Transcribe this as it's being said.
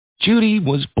Judy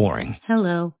was boring.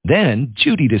 Hello. Then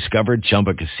Judy discovered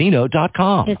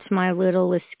ChumbaCasino.com. It's my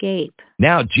little escape.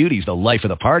 Now Judy's the life of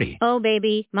the party. Oh,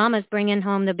 baby, mama's bringing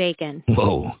home the bacon.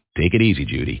 Whoa, take it easy,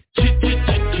 Judy.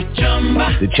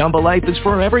 The Chumba life is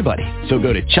for everybody. So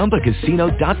go to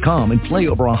ChumbaCasino.com and play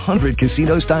over 100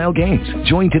 casino-style games.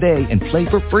 Join today and play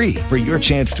for free for your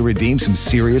chance to redeem some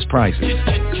serious prizes.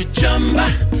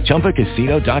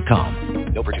 ChumbaCasino.com.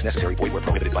 No purchase necessary. Void where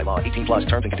prohibited by law. 18 plus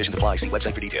terms and conditions apply. See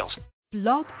website for details.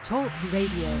 Blog Talk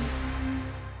Radio.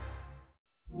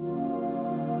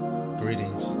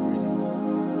 Greetings.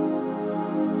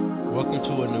 Welcome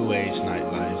to a new age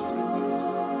nightlife.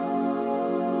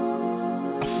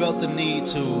 I felt the need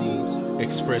to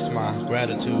express my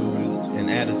gratitude and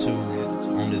attitude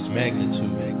on this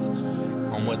magnitude,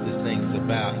 on what this thing is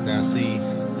about. Now see,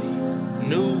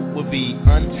 new would be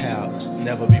untapped,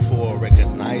 never before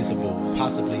recognizable,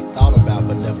 possibly thought about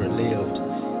but never lived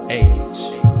age.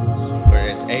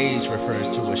 Whereas age refers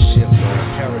to a shift or a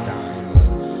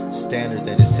paradigm, standard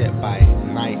that is set by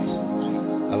night,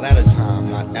 a latter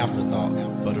time, not afterthought,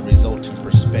 but a resulting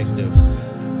perspective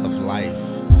of life,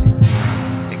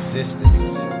 existence,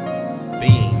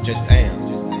 being, just am.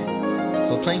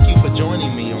 So thank you for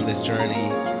joining me on this journey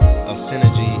of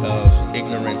synergy of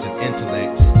ignorance and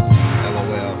intellect.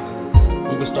 LOL.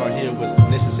 We will start here with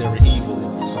necessary evil,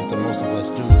 something most of us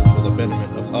do for the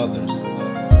betterment of others.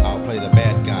 I'll play the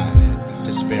bad guy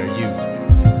to spare you.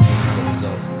 Here we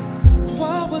go.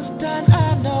 What was done,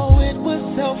 I know it was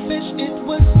selfish, it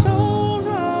was so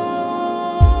wrong.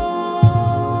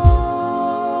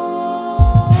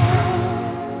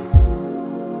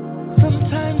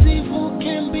 Sometimes evil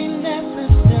can be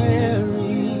necessary.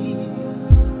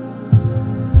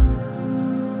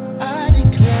 I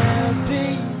declare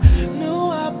knew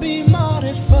I'd be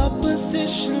martyred for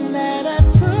position that I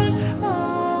took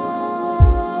on.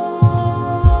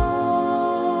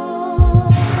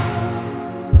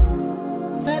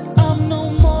 That I'm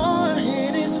no more,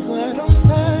 it is what I'm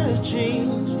searching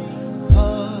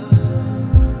for.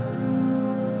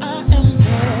 I am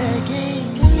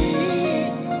begging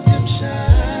redemption.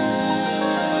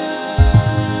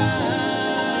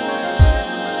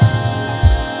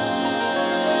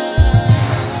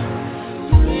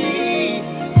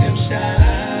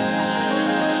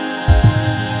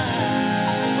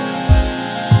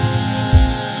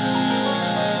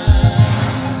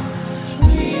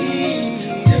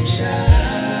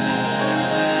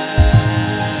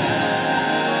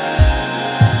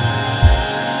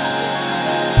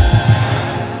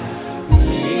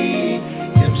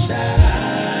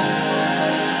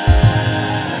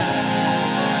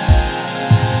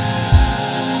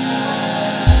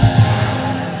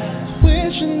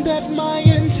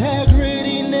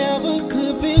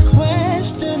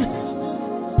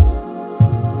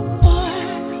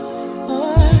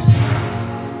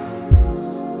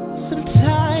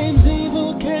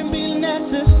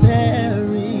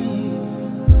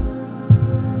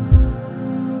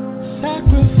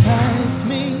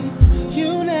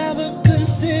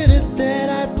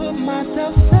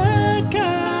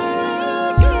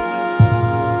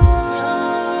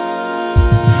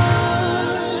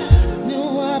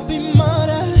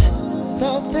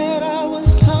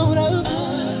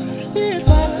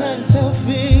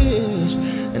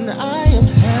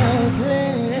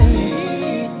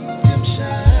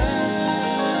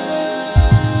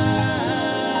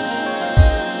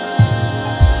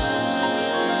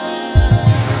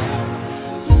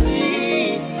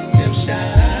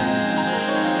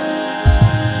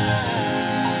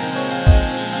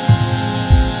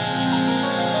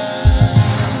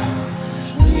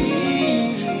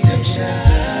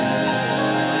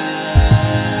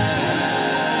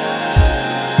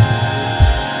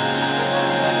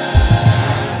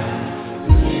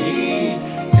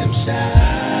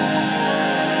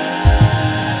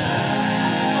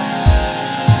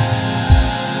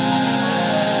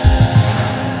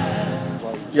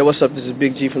 Yo, what's up? This is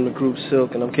Big G from the group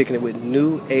Silk, and I'm kicking it with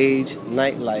New Age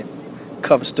Nightlife,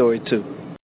 cover story 2.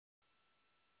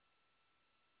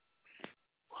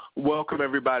 Welcome,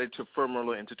 everybody, to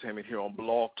Merlot Entertainment here on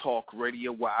Blog Talk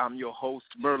Radio, where I'm your host,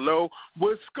 Merlot.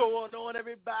 What's going on,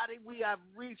 everybody? We have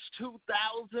reached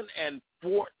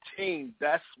 2014.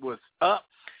 That's what's up.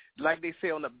 Like they say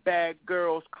on the Bad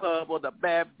Girls Club or the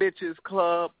Bad Bitches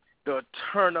Club, the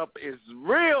turn up is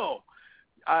real.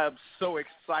 I am so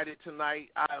excited tonight.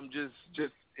 I'm just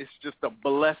it's just a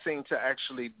blessing to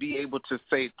actually be able to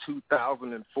say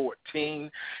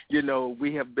 2014. You know,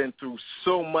 we have been through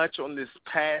so much on this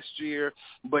past year,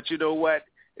 but you know what?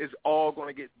 It's all going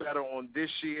to get better on this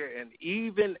year. And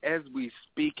even as we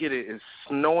speak, it is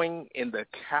snowing in the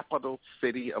capital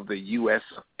city of the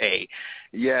USA.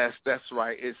 Yes, that's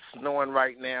right. It's snowing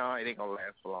right now. It ain't going to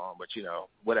last for long, but,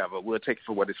 whatever. We'll take it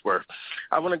for what it's worth.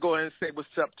 I want to go ahead and say what's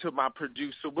up to my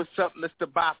producer. What's up, Mr.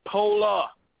 Bipolar?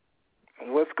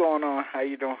 What's going on? How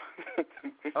you doing?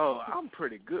 Oh, I'm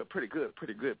pretty good.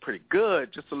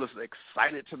 Just a little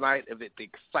excited tonight of the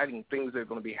exciting things that are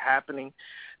going to be happening.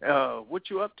 What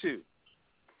you up to?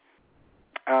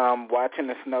 Watching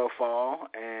the snowfall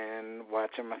and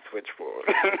watching my switchboard.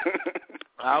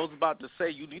 I was about to say,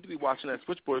 you need to be watching that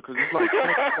switchboard because it's like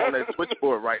on that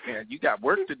switchboard right now. You got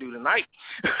work to do tonight.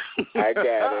 I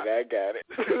got it.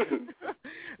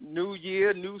 New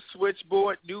year, new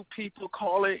switchboard, new people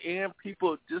calling in.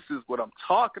 People, this is what I'm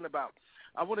talking about.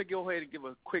 I want to go ahead and give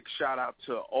a quick shout-out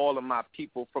to all of my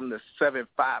people from the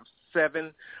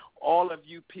 757. All of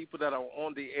you people that are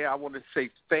on the air, I want to say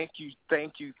thank you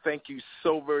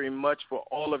so very much for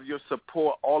all of your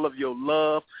support, all of your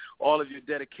love, all of your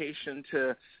dedication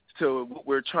to what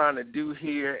we're trying to do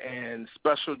here, and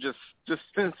just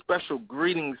send special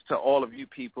greetings to all of you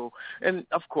people. And,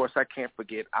 of course, I can't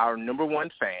forget our number one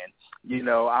fan.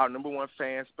 Our number one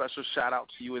fan, special shout-out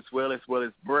to you as well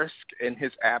as Brisk in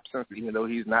his absence, even though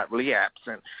he's not really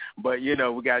absent. But,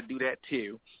 we got to do that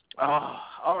too. All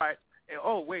right.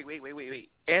 Oh, wait.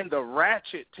 And the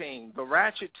Ratchet team. The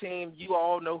Ratchet team, you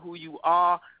all know who you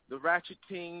are. The Ratchet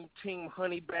team, Team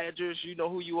Honey Badgers, you know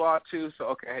who you are too. So,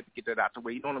 okay, I had to get that out the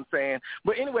way. You know what I'm saying?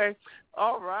 But anyway,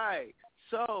 all right.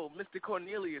 So, Mr.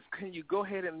 Cornelius, can you go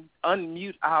ahead and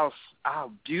unmute our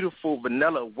beautiful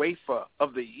vanilla wafer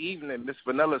of the evening? Miss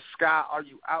Vanilla Sky, are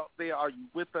you out there? Are you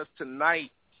with us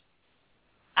tonight?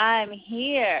 I'm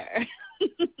here.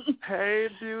 Hey,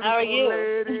 beautiful How are you?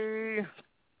 lady.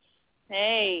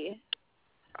 Hey.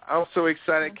 I'm so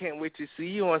excited. I can't wait to see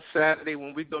you on Saturday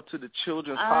when we go to the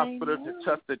Children's Hospital to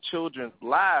touch the children's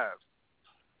lives.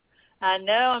 I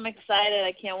know. I'm excited.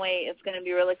 I can't wait. It's going to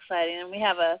be real exciting. And we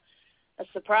have a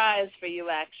surprise for you,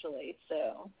 actually.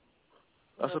 So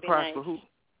a surprise for who?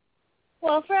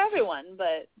 Well, for everyone,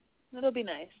 but it'll be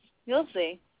nice. You'll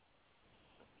see.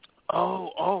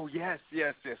 Oh, yes.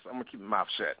 I'm going to keep my mouth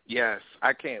shut. Yes,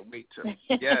 I can't wait to.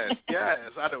 Yes,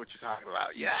 I know what you're talking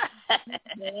about. Yeah.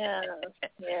 Yeah.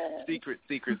 Secret.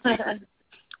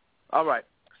 All right.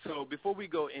 So before we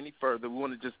go any further, we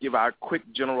want to just give our quick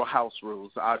general house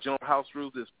rules. Our general house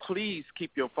rules is please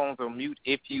keep your phones on mute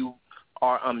if you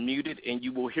are unmuted, and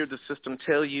you will hear the system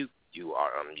tell you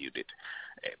are unmuted.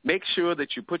 Make sure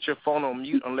that you put your phone on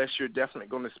mute unless you're definitely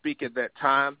going to speak at that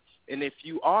time. And if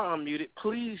you are unmuted,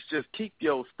 please just keep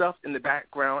your stuff in the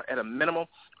background at a minimum.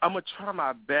 I'm going to try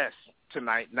my best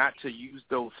tonight not to use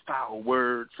those foul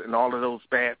words and all of those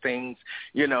bad things,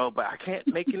 but I can't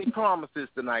make any promises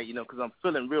tonight, because I'm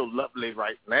feeling real lovely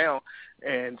right now.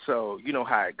 And so you know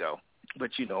how it go,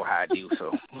 but you know how I do.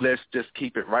 So let's just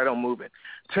keep it right on moving.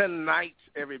 Tonight,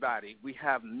 everybody, we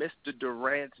have Mr.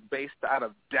 Durance based out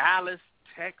of Dallas,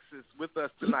 Texas with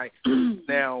us tonight.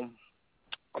 Now,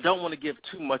 I don't want to give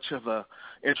too much of a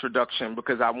introduction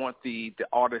because I want the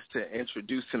artist to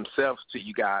introduce himself to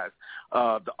you guys.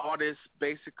 The artist,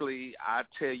 basically, I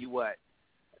tell you what,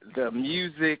 the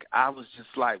music, I was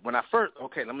just like, when I first,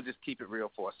 okay, let me just keep it real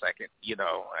for a second,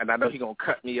 and I know he's going to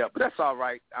cut me up, but that's all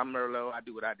right. I'm Merlot. I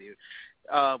do what I do.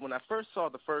 When I first saw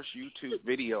the first YouTube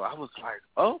video, I was like,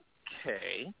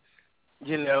 okay,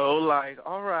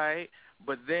 all right.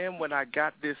 But then when I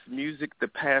got this music the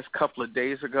past couple of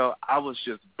days ago, I was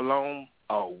just blown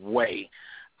away.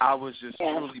 I was just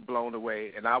truly blown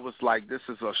away, and I was like, this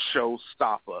is a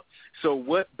showstopper. So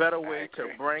what better way to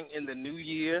bring in the new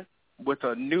year with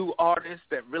a new artist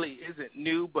that really isn't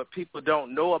new, but people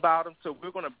don't know about him? So we're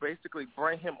going to basically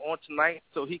bring him on tonight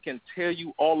so he can tell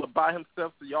you all about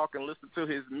himself so y'all can listen to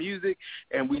his music,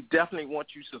 and we definitely want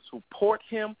you to support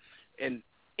him and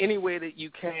any way that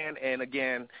you can. And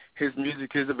again, his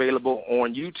music is available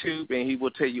on YouTube, and he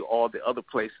will tell you all the other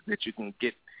places that you can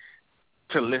get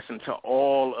to listen to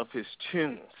all of his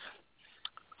tunes.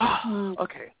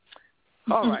 Okay.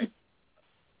 All right.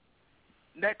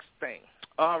 Next thing.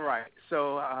 All right.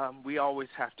 So we always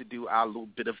have to do our little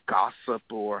bit of gossip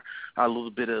or a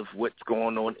little bit of what's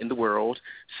going on in the world.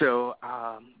 So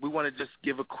we want to just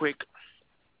give a quick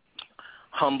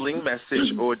humbling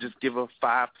message, or just give a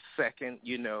 5-second,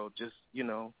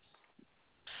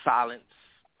 silence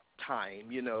time,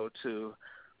 to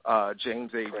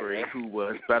James Avery, who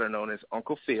was better known as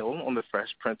Uncle Phil on The Fresh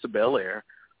Prince of Bel-Air,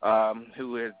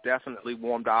 who has definitely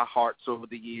warmed our hearts over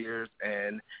the years,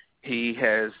 and he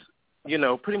has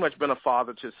pretty much been a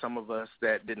father to some of us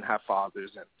that didn't have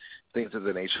fathers and things of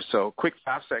the nature. So quick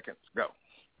 5 seconds, go.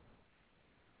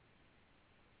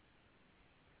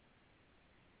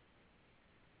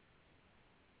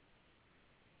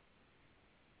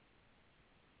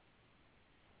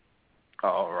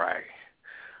 All right.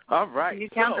 You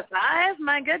count to 5?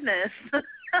 My goodness.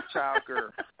 Child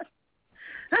girl.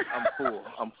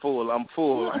 I'm full.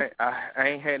 I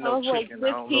ain't had no chicken. I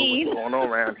don't know what's going on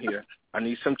around here. I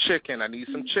need some chicken.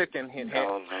 Hint.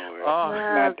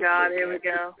 Oh God, here we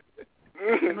go.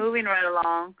 Moving right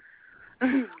along.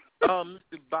 Mr.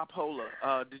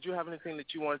 Bipolar, did you have anything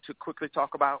that you wanted to quickly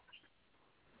talk about?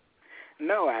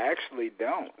 No, I actually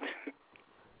don't.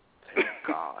 Thank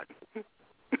God.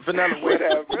 Vanilla, do you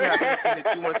have anything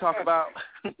that you want to talk about?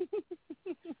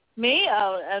 Me?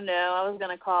 Oh, no. I was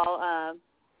going to call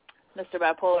Mr.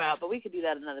 Bipolar out, but we could do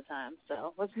that another time.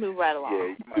 So let's move right along. Yeah,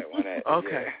 you might want to.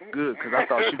 Okay, good, because I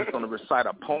thought she was going to recite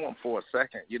a poem for a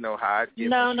second. You know how I get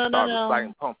No.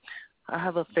 reciting poems. I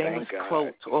have a famous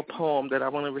quote or poem that I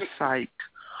want to recite.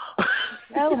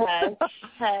 Oh,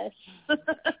 hush.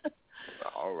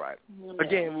 All right.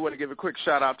 Again, we want to give a quick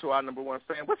shout-out to our number one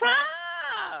fan. What's up?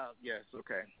 Yes,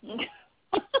 okay.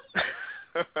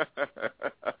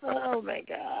 Oh, my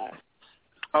God.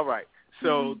 All right.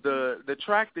 So the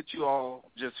track that you all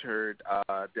just heard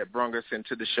that brought us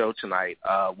into the show tonight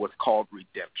was called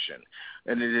Redemption.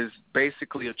 And it is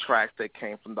basically a track that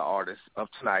came from the artist of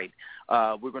tonight.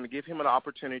 We're going to give him an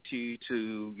opportunity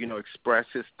to, express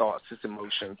his thoughts, his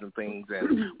emotions and things,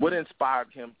 and what inspired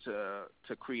him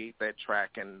to create that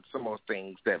track and some more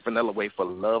things that Vanilla Wafer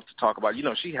loves to talk about.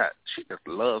 She just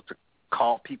loves to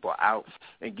call people out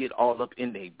and get all up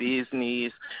in their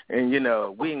business. And, we ain't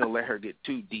going to let her get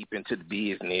too deep into the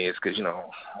business because,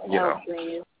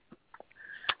 Please.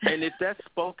 And if that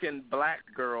spoken black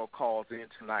girl calls in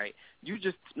tonight, you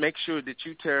just make sure that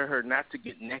you tell her not to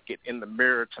get naked in the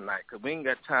mirror tonight because we ain't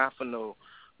got time for no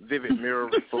vivid mirror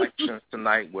reflections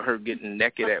tonight with her getting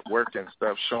naked at work and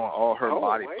stuff, showing all her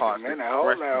body parts, expressing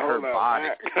her body.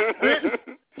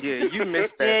 Yeah, you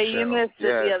missed that. Yeah, you missed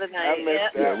it the other night.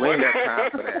 Yeah, we ain't got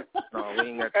time for that. No, we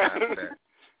ain't got time for that.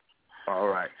 All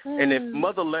right. And if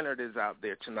Mother Leonard is out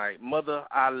there tonight, Mother,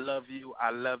 I love you.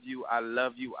 I love you. I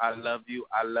love you. I love you.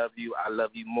 I love you. I love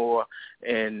you more.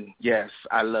 And yes,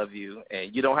 I love you.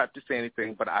 And you don't have to say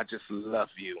anything, but I just love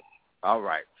you. All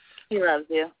right. He loves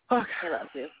you. Okay. He loves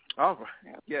you. All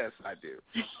right. Yes, I do.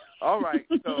 All right.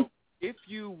 So if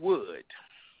you would,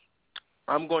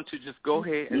 I'm going to just go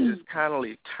ahead and just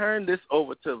kindly turn this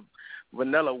over to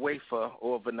Vanilla Wafer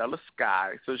or Vanilla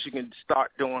Sky so she can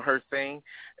start doing her thing.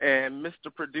 And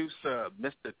Mr. Producer,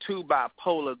 Mr. 2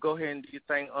 Bipolar, go ahead and do your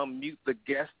thing. Unmute the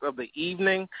guest of the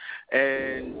evening.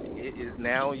 And it is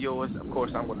now yours. Of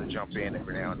course, I'm going to jump in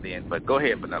every now and then. But go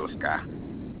ahead, Vanilla Sky.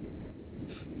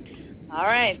 All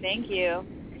right. Thank you.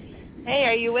 Hey,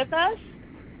 are you with us?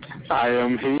 I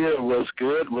am here. What's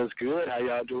good? How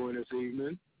y'all doing this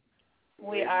evening?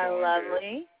 We are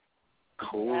lovely.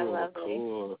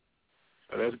 Cool.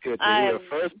 That's good to hear.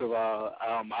 First of all,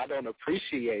 I don't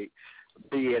appreciate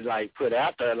being put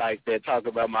out there like that, talk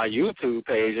about my YouTube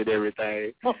page and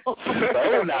everything. So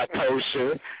not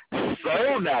kosher. You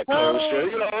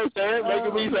know what I'm saying?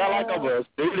 Making me sound like I'm a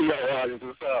studio artist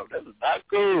or something. This is not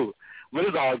cool. But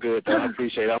it's all good, though. I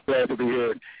appreciate it. I'm glad to be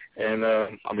here, and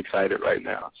I'm excited right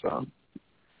now. So.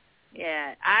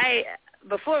 Yeah,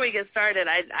 before we get started,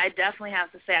 I definitely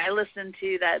have to say I listened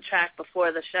to that track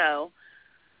before the show,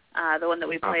 the one that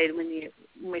we played when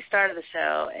we started the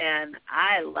show, and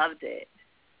I loved it.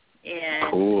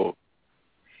 And cool.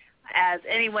 As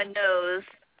anyone knows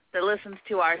that listens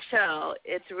to our show,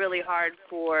 it's really hard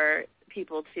for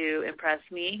people to impress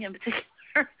me in particular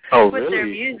with their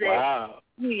music. Wow.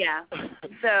 Yeah.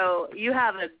 So you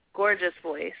have a gorgeous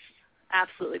voice,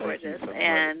 absolutely gorgeous,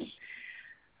 and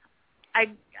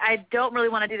I don't really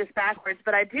want to do this backwards,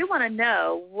 but I do want to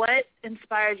know what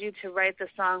inspired you to write the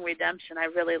song Redemption. I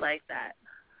really like that.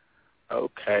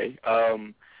 Okay.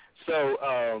 So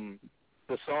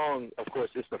the song, of course,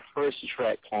 is the first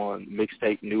track on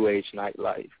mixtape New Age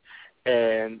Nightlife.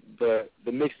 And the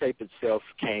mixtape itself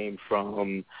came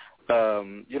from,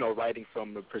 writing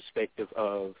from the perspective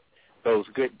of those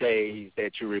good days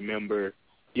that you remember,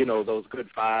 those good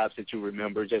vibes that you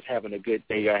remember, just having a good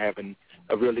day or having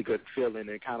a really good feeling,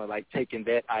 and kind of like taking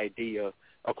that idea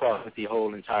across the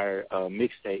whole entire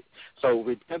mixtape. So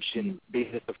Redemption,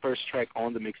 being the first track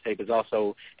on the mixtape, is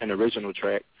also an original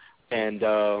track. And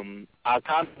I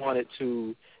kind of wanted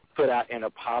to put out an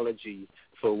apology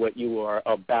for what you are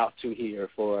about to hear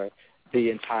for the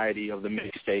entirety of the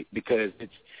mixtape, because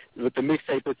with the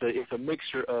mixtape, it's a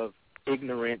mixture of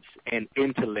ignorance and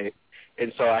intellect.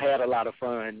 And so I had a lot of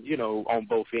fun, on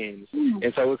both ends.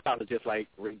 And so it was kind of just like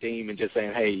redeeming, just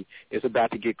saying, hey, it's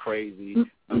about to get crazy.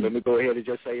 Let me go ahead and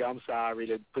just say I'm sorry,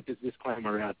 to put this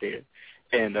disclaimer out there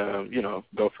and,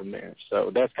 go from there.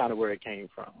 So that's kind of where it came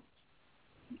from.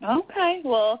 Okay.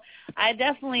 Well, I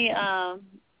definitely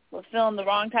was feeling the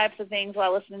wrong types of things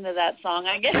while listening to that song,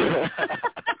 I guess.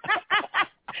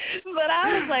 But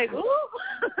I was like, ooh,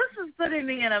 this is putting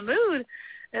me in a mood.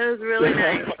 It was really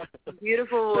nice.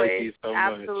 Beautiful voice. Thank you so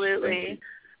Absolutely.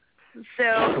 Much.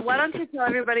 So why don't you tell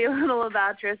everybody a little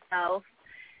about yourself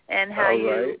and how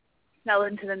you fell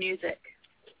into the music?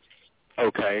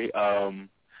 Okay. Of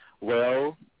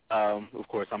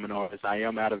course, I'm an artist. I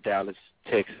am out of Dallas,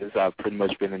 Texas. I've pretty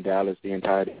much been in Dallas the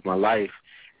entirety of my life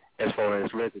as far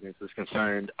as residence is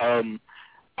concerned.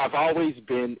 I've always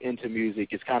been into music.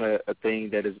 It's kind of a thing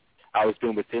that has always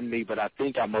been within me, but I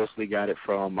think I mostly got it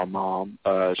from my mom.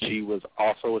 She was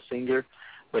also a singer,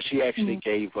 but she actually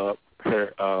gave up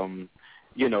her,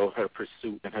 her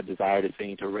pursuit and her desire to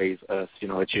sing to raise us,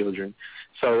 her children.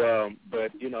 So,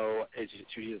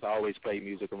 she has always played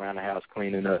music around the house,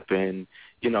 cleaning up, and,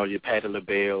 your Patti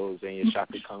LaBelle's and your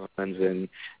Shaka Khan's and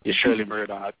your Shirley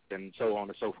Murdoch and so on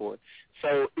and so forth.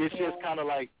 So it's just kind of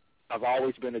like I've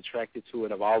always been attracted to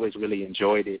it. I've always really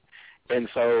enjoyed it. And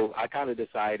so I kind of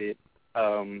decided,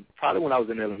 probably when I was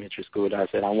in elementary school, that I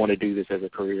said I want to do this as a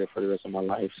career for the rest of my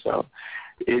life. So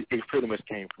it pretty much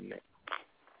came from there.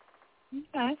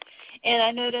 Okay. And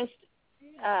I noticed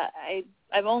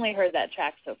I've only heard that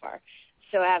track so far,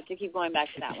 so I have to keep going back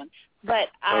to that one. But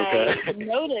I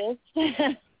noticed,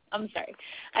 I'm sorry,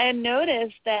 I had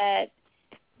noticed that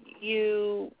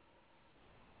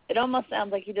it almost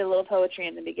sounds like you did a little poetry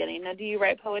in the beginning. Now, do you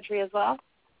write poetry as well?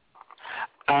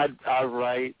 I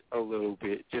write a little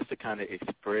bit just to kind of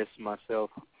express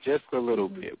myself, just a little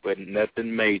bit, but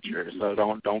nothing major. So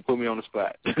don't put me on the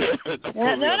spot. No,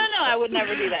 I would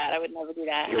never do that. I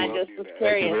just was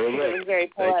curious. It was very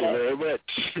poetic. Thank you very much.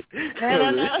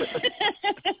 No.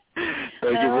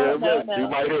 Thank you very much. You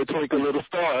might hear Twinkle Little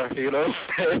Star,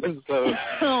 So.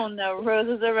 Oh no,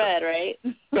 roses are red, right?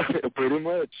 Pretty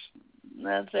much.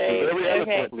 That's right. Very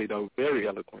eloquently, though. Very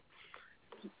eloquent.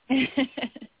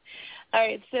 All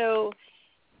right, so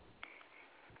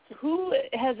who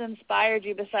has inspired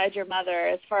you besides your mother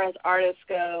as far as artists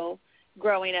go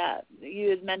growing up? You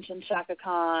had mentioned Shaka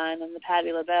Khan and the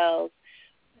Patti LaBelle's.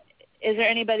 Is there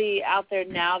anybody out there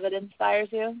now that inspires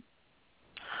you?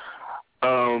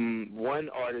 One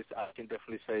artist I can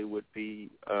definitely say would be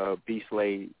B.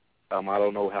 Slade. I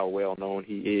don't know how well known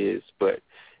he is, but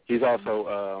he's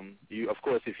also, of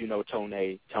course, if you know Tone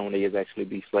is actually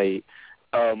B. Slade.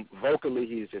 Vocally,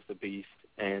 he is just a beast,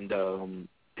 and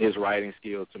his writing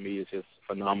skill to me is just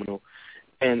phenomenal.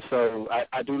 And so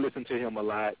I do listen to him a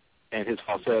lot, and his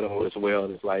falsetto as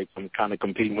well is like I'm kind of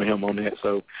competing with him on that.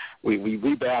 So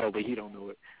we battle, but he don't know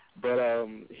it. But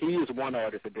he is one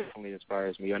artist that definitely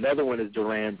inspires me. Another one is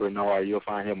Durance Bernard. You'll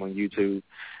find him on YouTube.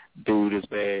 Dude is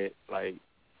bad. Like,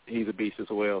 he's a beast as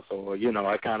well. So,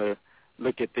 I kind of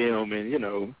look at them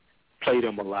and, play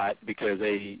them a lot because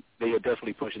they are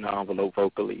definitely pushing the envelope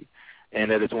vocally,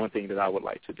 and that is one thing that I would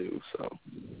like to do. So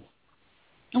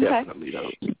definitely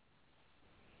those.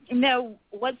 Now,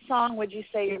 what song would you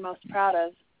say you're most proud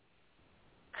of?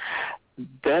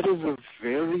 That is a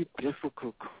very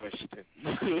difficult question.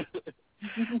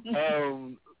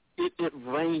 It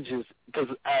ranges because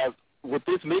with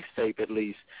this mixtape at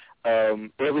least,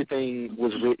 everything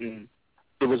was written.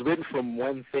 It was written from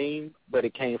one theme, but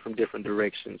it came from different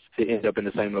directions to end up in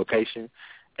the same location.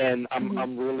 And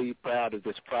I'm really proud of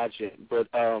this project. But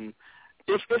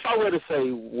if I were to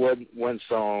say one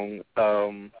song,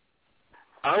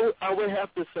 I would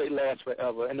have to say Last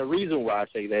Forever. And the reason why I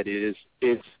say that is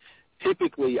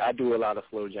typically I do a lot of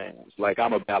slow jams. Like,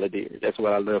 I'm a balladeer. That's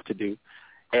what I love to do.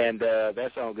 And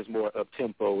that song is more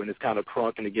up-tempo, and it's kind of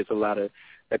crunk, and it gets a lot of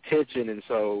attention. And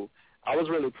so I was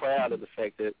really proud of the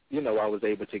fact that, I was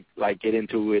able to, get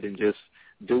into it and just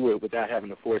do it without having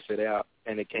to force it out,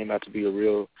 and it came out to be a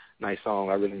real nice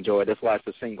song. I really enjoyed it. That's why it's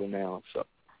a single now. So.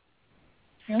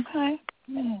 Okay.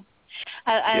 Yeah.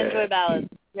 I enjoy ballads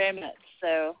very much,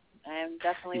 so I'm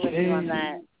definitely with you on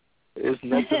that. There's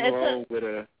nothing wrong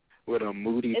with a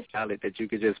moody ballad that you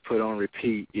could just put on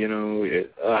repeat,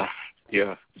 Yeah.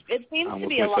 It seems to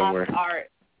be a lost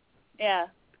art. Yeah.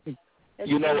 I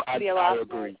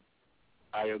agree.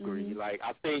 I agree. Mm-hmm.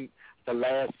 I think the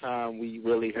last time we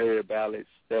really heard ballads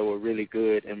that were really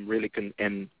good and really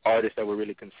and artists that were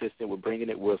really consistent with bringing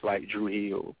it was Drew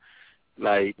Hill.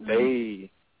 They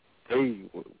were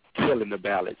killing the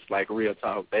ballads, real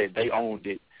talk. They owned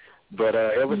it. But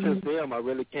ever since them, I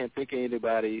really can't think of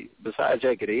anybody besides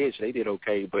Jagged Edge. They did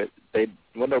okay, but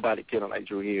nobody killing like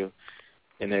Drew Hill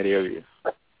in that area.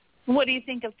 What do you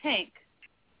think of Tank?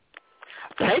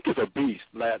 Tank is a beast.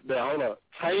 Hold up.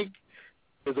 Tank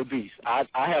is a beast. I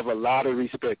have a lot of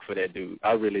respect for that dude.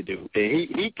 I really do. And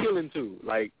he killing too.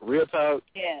 Like, real talk,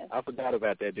 yeah. I forgot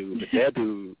about that dude, but that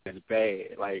dude is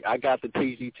bad. Like, I got the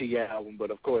TGT album, but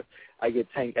of course I get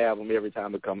Tank album every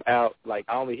time it come out. Like,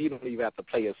 he don't even have to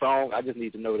play a song. I just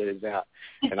need to know that it's out,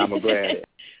 and I'm going to grab it.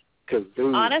 Cause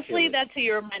dude, honestly, that's who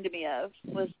you reminded me of,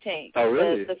 was Tank. Oh,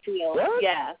 really? The feel. What?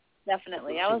 Yeah.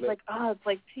 Definitely. I was like, it's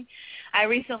like I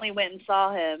recently went and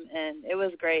saw him, and it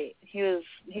was great. He was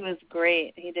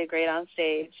great. He did great on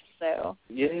stage. So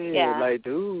yeah. Like,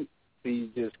 dude, he's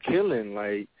just killing.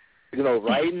 Like, you know,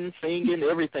 writing, singing,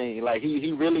 everything. Like,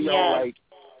 he really on like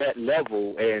that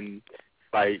level, and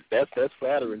like that's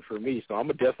flattering for me. So I'm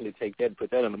gonna definitely take that and put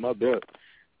that under my belt.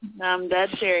 I'm dead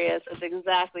serious. That's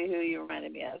exactly who you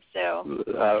reminded me of. So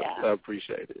I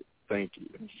appreciate it. Thank you.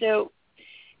 So,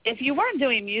 if you weren't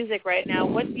doing music right now,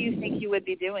 what do you think you would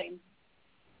be doing?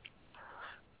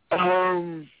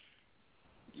 Well,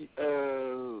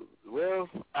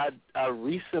 I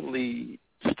recently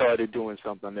started doing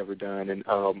something I've never done, and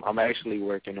I'm actually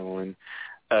working on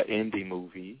an indie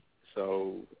movie,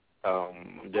 so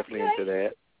I'm definitely into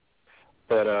that.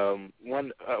 But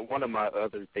one of my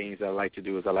other things I like to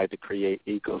do is I like to create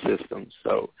ecosystems.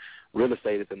 So real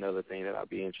estate is another thing that I'll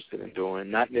be interested in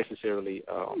doing. Not necessarily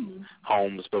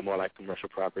homes, but more like commercial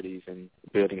properties and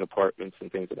building apartments and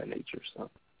things of that nature. So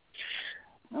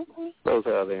those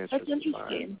are other interests. That's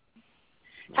interesting.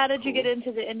 How did you get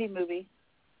into the indie movie?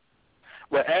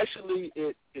 Well, actually,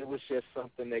 it was just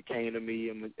something that came to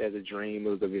me as a dream. It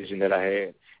was a vision that I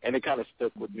had, and it kind of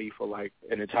stuck with me for like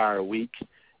an entire week.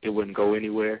 It wouldn't go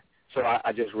anywhere. So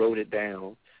I just wrote it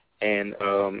down. And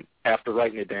after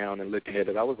writing it down and looking at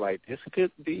it, I was like, this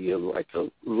could be like a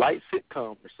light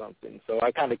sitcom or something. So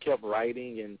I kind of kept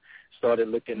writing and started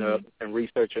looking up and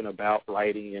researching about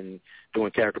writing and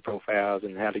doing character profiles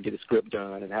and how to get a script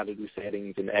done and how to do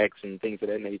settings and acts and things of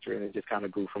that nature. And it just kind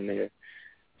of grew from there.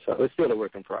 So it's still a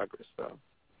work in progress. So.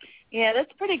 Yeah,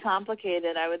 that's pretty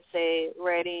complicated, I would say,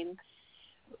 writing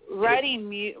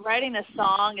a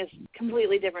song is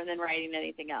completely different than writing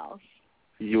anything else.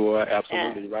 You are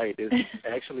absolutely right. It's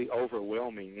actually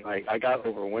overwhelming. Like, I got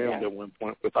overwhelmed at one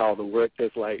point with all the work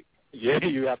that's like,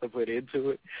 you have to put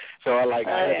into it. So I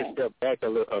had to step back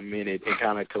a minute and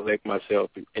kind of collect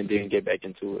myself and then get back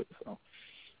into it. So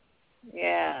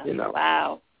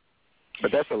wow.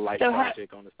 But that's a light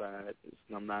project on the side.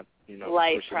 I'm not,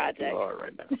 light pushing project. it too hard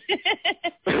right now.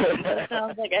 That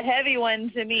sounds like a heavy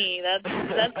one to me.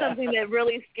 That's something that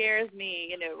really scares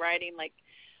me. Writing like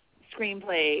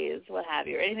screenplays, what have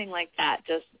you, or anything like that.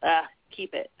 Just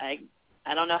keep it. I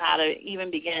don't know how to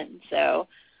even begin. So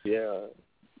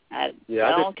I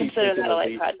don't consider that a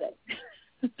light project.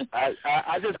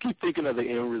 I just keep thinking of the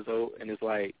end result, and it's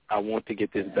like I want to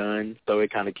get this done, so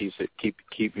it kind of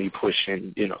keep me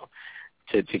pushing,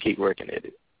 to keep working at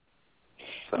it.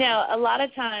 So. Now, a lot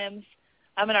of times,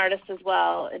 I'm an artist as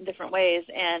well in different ways,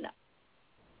 and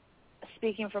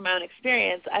speaking from my own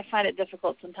experience, I find it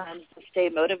difficult sometimes to stay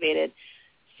motivated.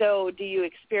 So do you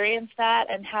experience that,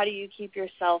 and how do you keep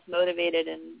yourself motivated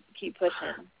and keep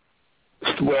pushing?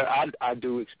 Well, I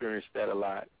do experience that a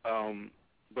lot.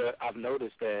 But I've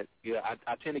noticed that,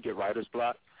 I tend to get writer's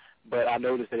block, but I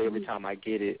notice that every time I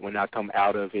get it, when I come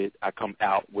out of it, I come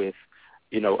out with,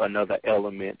 another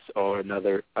element or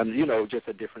another, just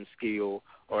a different skill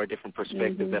or a different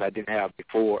perspective that I didn't have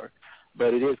before.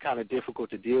 But it is kind of difficult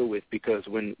to deal with because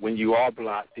when you are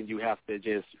blocked, then you have to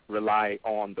just rely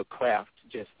on the craft,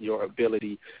 just your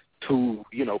ability to,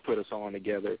 put a song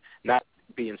together, not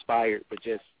be inspired, but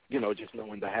just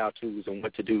knowing the how-tos and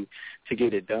what to do to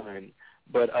get it done.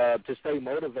 But to stay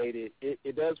motivated,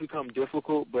 it does become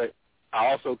difficult, but I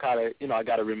also kind of, I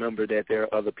got to remember that there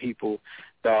are other people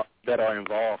that are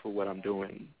involved with what I'm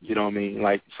doing. You know what I mean?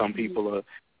 Like some people are,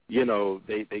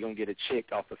 they going to get a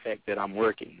check off the fact that I'm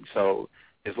working. So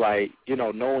it's like,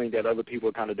 knowing that other people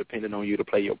are kind of dependent on you to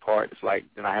play your part, it's like,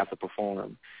 then I have to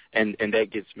perform. And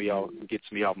that gets me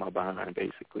off my behind,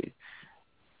 basically,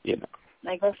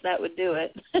 I guess that would do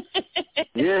it.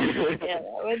 Yeah,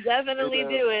 that would definitely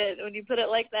do it when you put it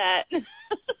like that.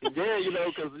 Yeah,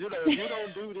 because, you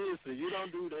don't do this and you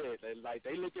don't do that. And, like,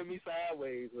 they look at me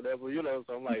sideways, whatever,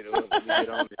 so I'm like, let me get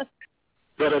on it.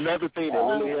 But another thing that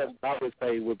really has, I would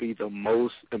say, would be the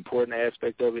most important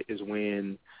aspect of it is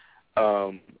when,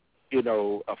 a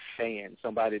fan,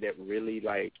 somebody that really,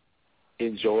 like,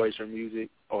 enjoys your music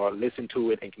or listen to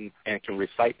it and can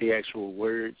recite the actual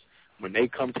words when they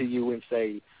come to you and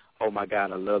say, oh, my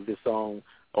God, I love this song,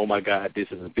 oh, my God, this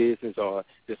is a business, or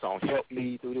this song helped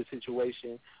me through this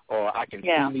situation, or I can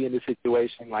see me in this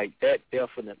situation, like that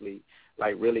definitely,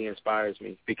 like, really inspires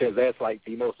me, because that's, like,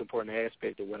 the most important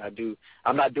aspect of what I do.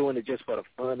 I'm not doing it just for the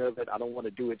fun of it. I don't want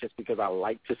to do it just because I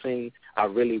like to sing. I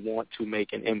really want to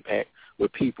make an impact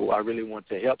with people. I really want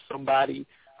to help somebody.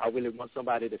 I really want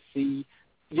somebody to see,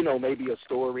 you know, maybe a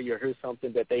story or hear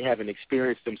something that they haven't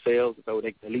experienced themselves, so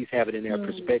they can at least have it in their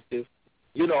perspective.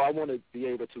 You know, I want to be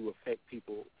able to affect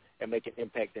people and make an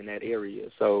impact in that area.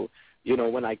 So, you know,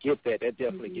 when I get that, that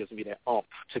definitely gives me that oomph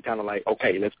to kind of like,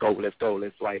 okay, let's go.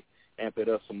 Let's like amp it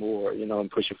up some more, you know, and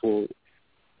push it forward.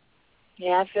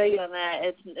 Yeah, I feel you on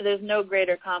that. There's no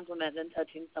greater compliment than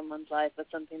touching someone's life with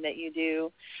something that you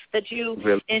do, that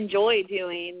you enjoy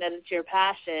doing, that it's your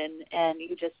passion, and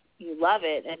you love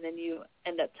it, and then you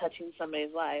end up touching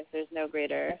somebody's life. There's no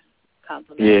greater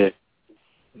compliment. Yeah.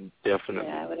 Definitely.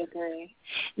 Yeah, I would agree.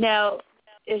 Now,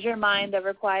 is your mind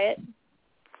ever quiet?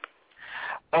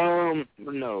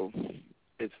 No,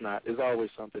 it's not. There's always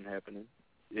something happening.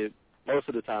 Most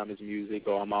of the time it's music,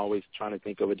 or I'm always trying to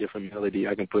think of a different melody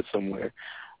I can put somewhere.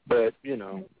 But, you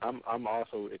know, I'm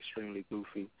also extremely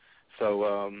goofy.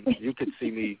 So you could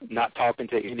see me not talking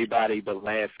to anybody but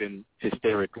laughing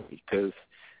hysterically because,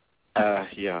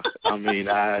 yeah, I mean,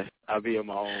 I be in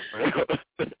my own world.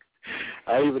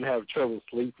 I even have trouble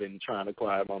sleeping trying to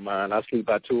quiet my mind. I sleep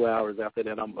about 2 hours. After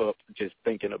that, I'm up just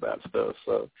thinking about stuff.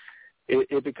 So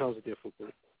it becomes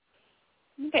difficult.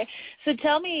 Okay. So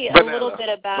tell me a little bit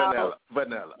about...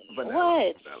 Vanilla.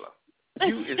 What? Vanilla.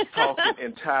 You is talking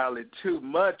entirely too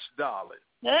much, darling.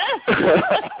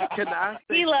 Can I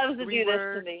say he loves to do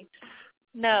words? This to me.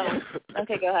 No.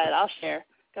 Okay, go ahead. I'll share.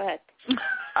 Go ahead.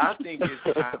 I think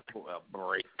it's time for a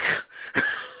break.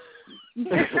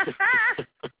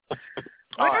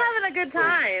 We're having a good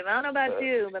time. I don't know about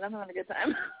you, but I'm having a good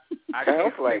time. I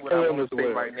can't say what I want to say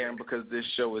right now because this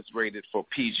show is rated for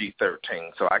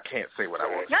PG-13, so I can't say what I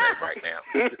want to say right now.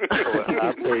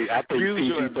 I think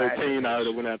PG-13 out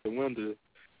of went out the window.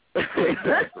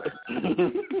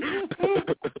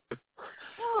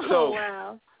 So,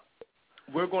 wow.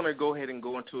 We're going to go ahead and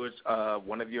go into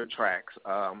one of your tracks.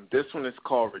 This one is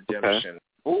called Redemption.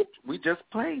 Okay. Oops, we just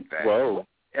played that. Whoa.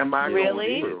 Am I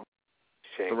really?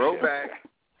 Throwback.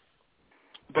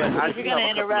 But if you're going to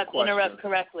interrupt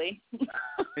correctly.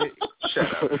 Shut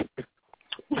up.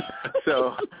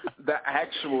 So the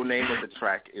actual name of the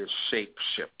track is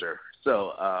Shapeshifter.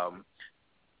 So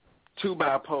Too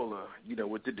Bipolar, you know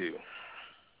what to do.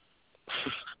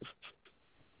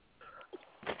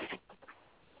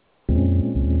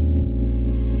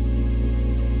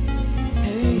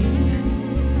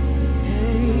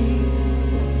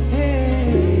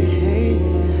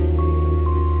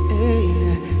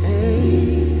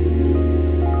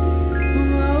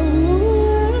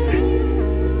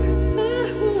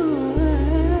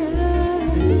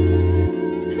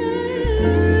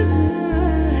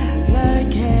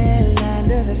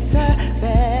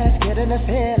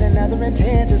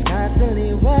 Intentions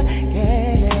constantly working.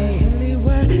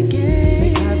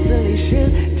 They constantly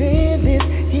shifting this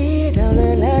here. Don't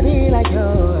look at me like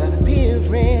your peer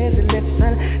friends and it's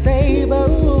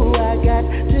unstable. I got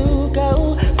to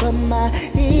go for my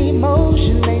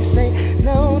emotion. They say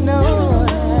no.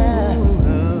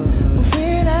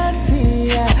 When I see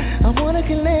her, I wanna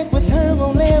connect with her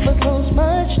on levels close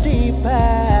much deeper. I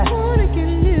wanna get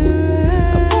nearer.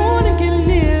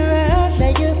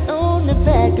 Like it's on the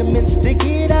back of me. Stick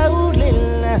it out,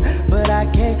 little, but I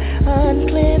can't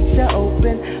unclench or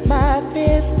open my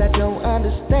fist. I don't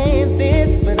understand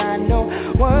this, but I know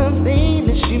one thing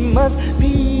that she must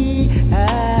be.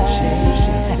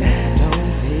 Don't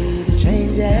see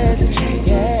the changes,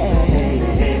 yeah.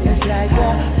 It's like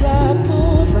a rug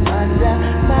pulled from under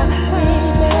my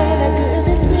feet, man. How good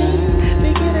this be?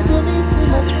 Beginning to be too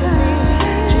much for me.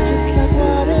 She's just like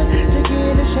water to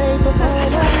get the shape of her.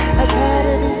 I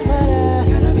gotta be smarter.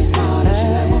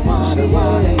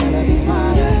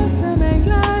 To make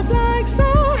life like so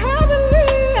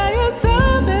heavenly. I am so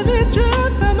very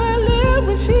drunk from my lip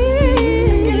when she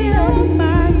get on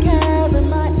my case.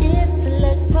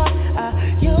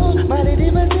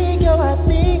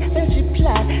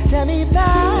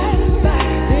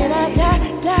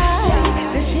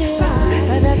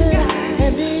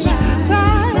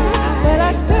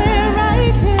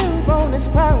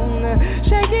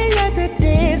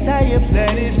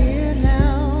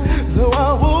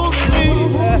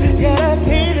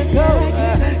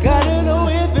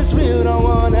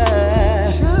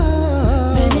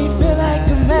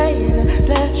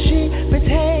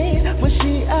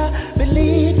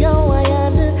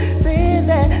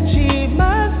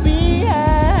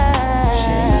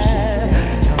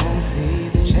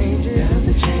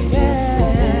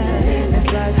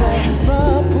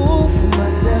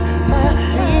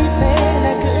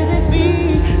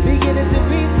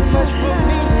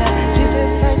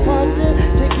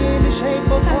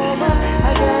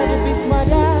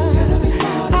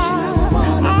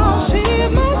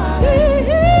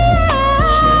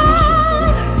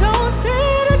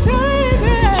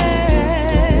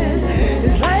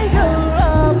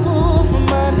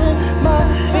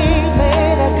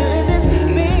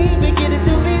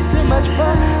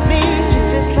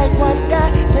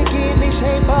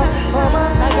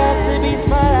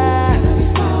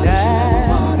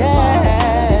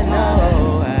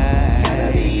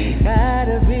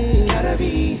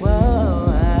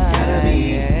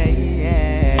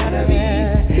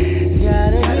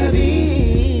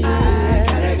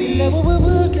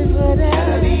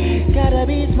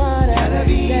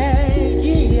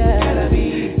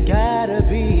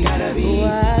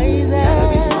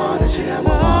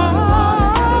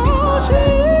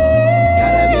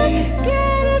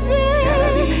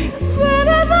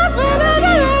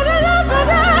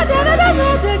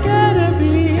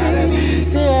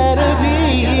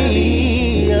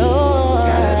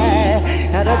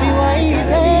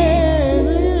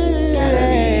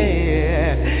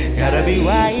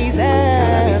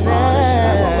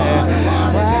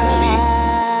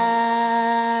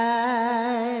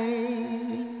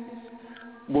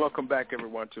 Welcome back,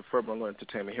 everyone, to Furman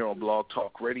Entertainment here on Blog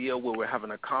Talk Radio, where we're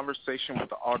having a conversation with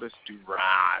the artist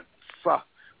Durance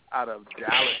out of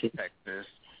Dallas, Texas.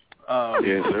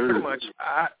 Yes, sir. Pretty much,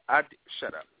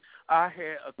 shut up. I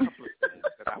had a couple of things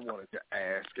that I wanted to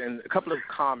ask and a couple of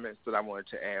comments that I wanted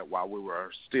to add while we were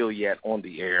still yet on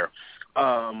the air.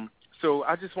 So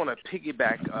I just want to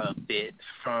piggyback a bit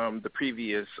from the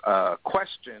previous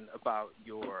question about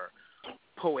your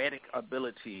poetic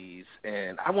abilities,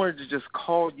 and I wanted to just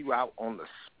call you out on the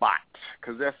spot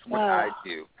because that's what I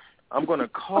do. I'm going to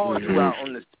call you out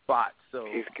on the spot. So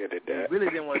he's good at that. We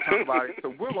really didn't want to talk about it,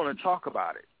 so we're going to talk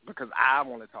about it because I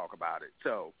want to talk about it.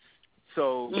 So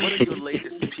what are your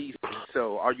latest pieces?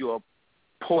 So are you a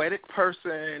poetic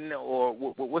person, or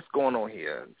what's going on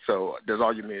here? So does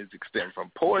all your music stem from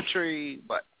poetry?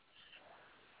 But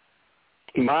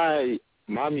my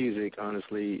music,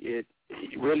 honestly, it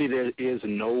really, there is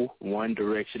no one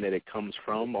direction that it comes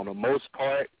from. On the most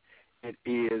part, it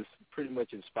is pretty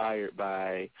much inspired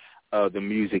by the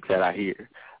music that I hear.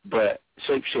 But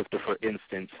Shapeshifter, for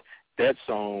instance, that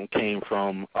song came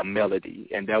from a melody,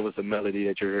 and that was the melody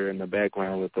that you hear in the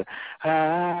background with the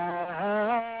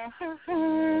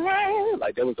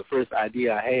like that was the first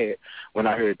idea I had when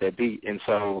I heard that beat. And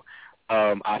so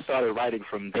I started writing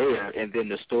from there, and then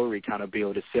the story kind of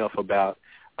built itself about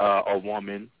a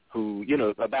woman who,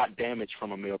 about damage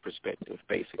from a male perspective,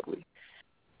 basically,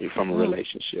 from a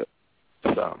relationship.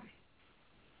 So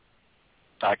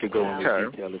I could go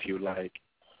into detail if you like.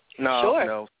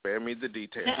 No, spare me the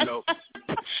details.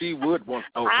 She would want.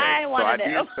 Okay, I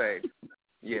did say,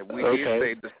 we did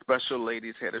say the special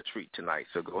ladies had a treat tonight.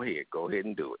 So go ahead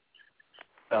and do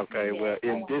it. Okay, well,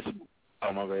 in this,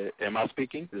 my bad. Am I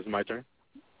speaking? This is my turn.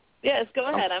 Yes,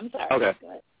 go ahead. I'm sorry. Okay. Go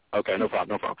ahead. Okay, no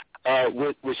problem.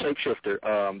 With Shapeshifter,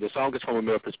 the song is from a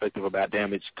male perspective about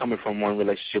damage coming from one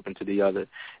relationship into the other.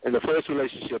 In the first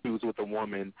relationship, he was with a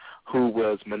woman who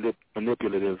was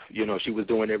manipulative. She was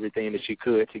doing everything that she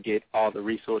could to get all the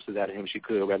resources out of him she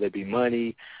could, whether it be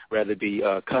money, whether it be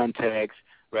contacts,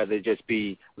 whether it just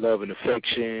be love and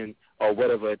affection, or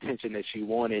whatever attention that she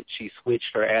wanted. She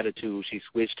switched her attitude. She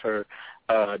switched her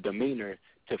demeanor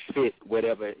to fit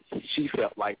whatever she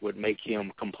felt like would make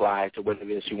him comply to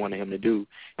whatever it is she wanted him to do.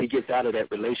 He gets out of that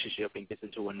relationship and gets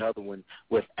into another one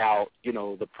without,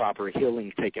 the proper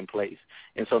healing taking place.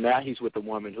 And so now he's with a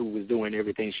woman who was doing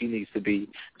everything she needs to be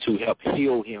to help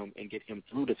heal him and get him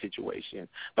through the situation.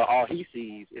 But all he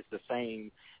sees is the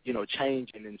same,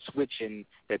 changing and switching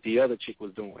that the other chick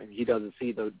was doing. He doesn't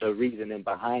see the reasoning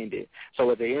behind it.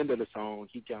 So at the end of the song,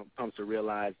 he comes to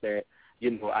realize that,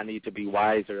 I need to be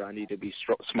wiser, I need to be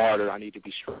smarter, I need to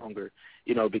be stronger,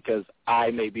 because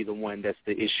I may be the one that's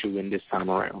the issue in this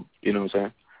time around. You know what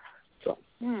I'm saying?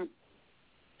 So.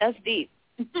 That's deep.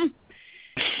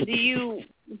 Do you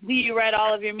write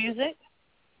all of your music?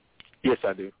 Yes,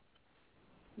 I do.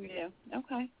 Yeah.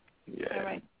 Okay. Yeah. All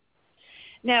right.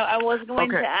 Now, I was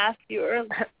going to ask you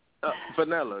earlier.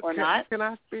 Vanilla, can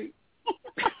I speak?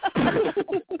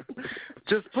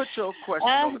 Just put your question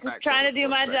on the back. Just trying to do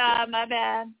my job. My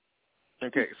bad.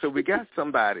 Okay, so we got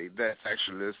somebody that's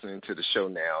actually listening to the show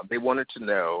now. They wanted to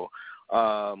know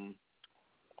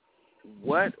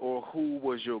what or who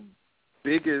was your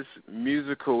biggest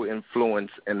musical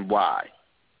influence and why?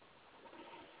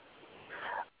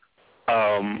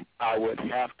 I would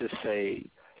have to say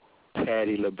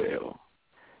Patti LaBelle.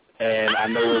 And I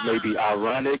know it may be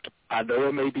ironic.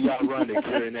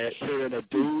 hearing a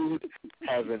dude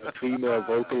having a female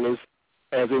vocalist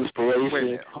as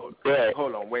inspiration. Hold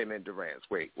on. Wait a minute, Durance.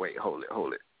 Wait, hold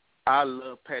it. I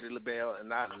love Patti LaBelle,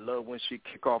 and I love when she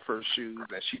kick off her shoes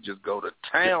and she just go to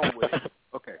town with it.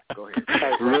 Okay, go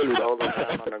ahead. Really all the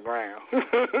time on the ground.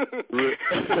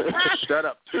 Shut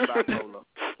up, bipolar.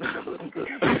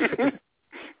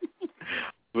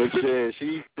 But yeah,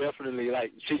 she's definitely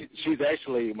she's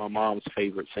actually my mom's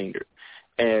favorite singer.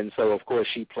 And so, of course,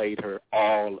 she played her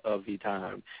all of the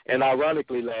time. And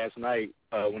ironically, last night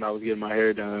when I was getting my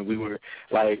hair done, we were,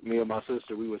 me and my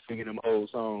sister, we were singing them old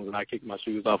songs, and I kicked my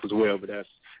shoes off as well, but that's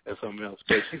something else.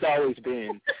 But she's always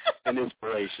been an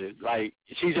inspiration.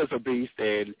 She's just a beast,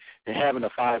 and having a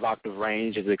 5-octave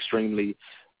range is extremely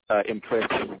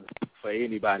impressive for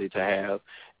anybody to have.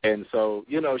 And so,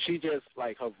 she just,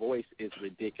 her voice is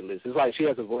ridiculous. It's like she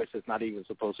has a voice that's not even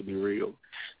supposed to be real.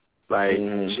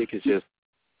 She could just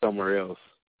somewhere else.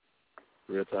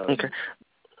 Real tough. Okay.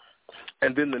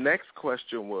 And then the next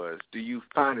question was, do you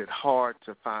find it hard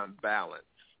to find balance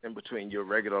in between your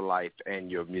regular life and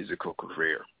your musical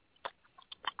career?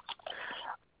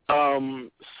 So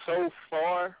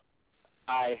far,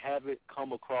 I haven't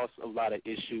come across a lot of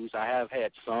issues. I have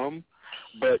had some,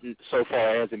 but so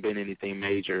far it hasn't been anything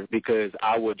major because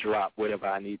I will drop whatever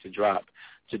I need to drop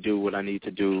to do what I need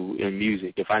to do in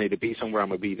music. If I need to be somewhere, I'm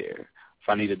going to be there. If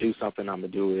I need to do something, I'm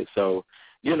going to do it. So,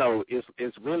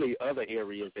 it's really other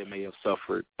areas that may have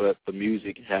suffered, but the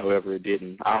music, however, it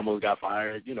didn't. I almost got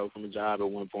fired, from a job at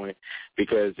one point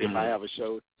because if I have a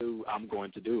show to do, I'm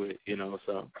going to do it,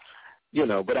 so,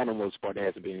 but on the most part, there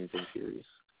hasn't been anything serious.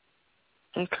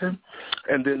 Okay.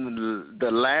 And then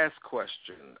the last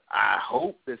question, I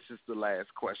hope this is the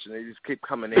last question. They just keep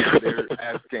coming in. They're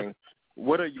asking,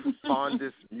 what are your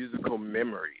fondest musical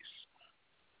memories?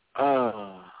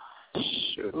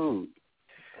 Shoot.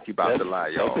 He about to lie,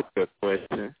 y'all. That's a good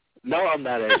question. No, I'm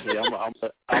not actually.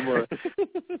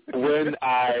 When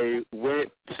I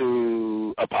went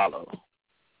to Apollo,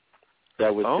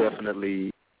 that was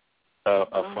definitely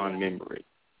a fun memory.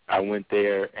 I went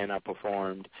there and I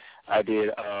performed. I did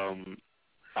I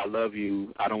Love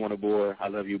You, I Don't Want to Bore, I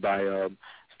Love You by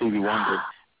Stevie Wonder.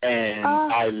 And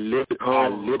I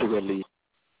literally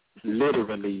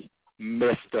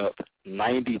messed up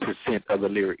 90% of the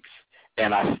lyrics,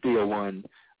 and I still won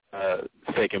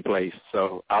second place.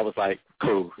 So I was like,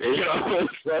 cool.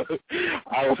 So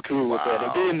I was cool with that.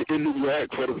 And then in New York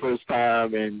for the first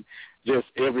time, and just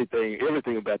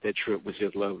everything about that trip was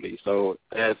just lovely. So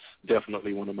that's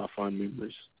definitely one of my fun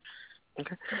memories.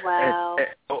 Okay. Wow. And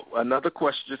another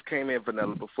question just came in,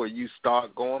 Vanilla, before you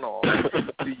start going on.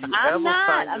 Do you I'm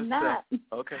not.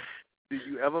 Okay. Do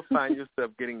you ever find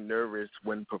yourself getting nervous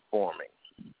when performing?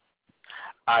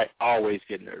 I always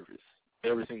get nervous.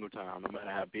 Every single time, no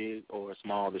matter how big or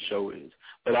small the show is.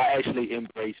 But I actually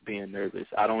embrace being nervous.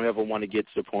 I don't ever want to get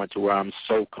to the point to where I'm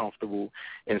so comfortable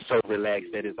and so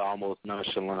relaxed that it's almost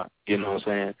nonchalant. You know what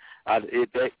I'm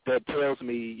saying? That tells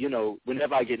me,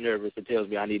 whenever I get nervous, it tells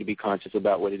me I need to be conscious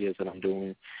about what it is that I'm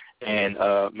doing and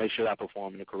make sure I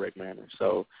perform in the correct manner.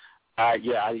 So, I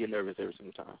get nervous every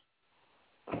single time.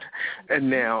 And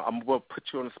now I'm going to put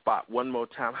you on the spot one more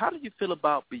time. How do you feel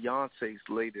about Beyonce's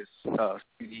latest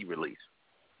CD release?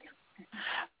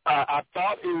 I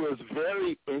thought it was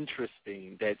very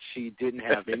interesting that she didn't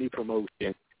have any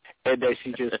promotion and that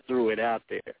she just threw it out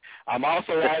there. I'm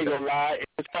also, I ain't going to lie,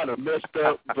 it's kind of messed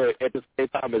up, but at the same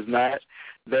time it's not,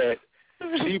 that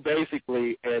she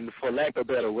basically, and for lack of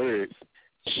better words,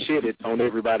 shitted on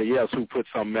everybody else who put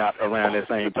something out around the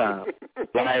same time.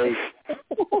 I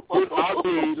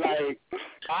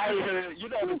heard,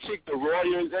 the chick, the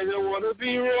Royals, they don't want to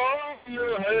be wrong.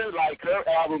 Her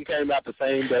album came out the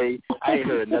same day. I ain't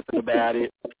heard nothing about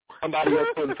it. Somebody else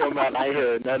putting something out, and I ain't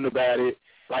heard nothing about it.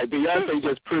 Beyonce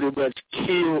just pretty much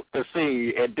killed the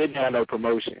scene and didn't have no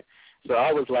promotion. So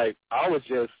I was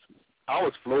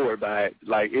floored by it.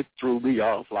 It threw me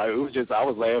off. It was just, I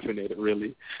was laughing at it,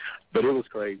 really. But it was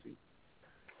crazy.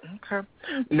 Okay.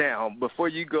 Now, before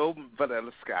you go,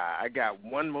 Vanilla Sky, I got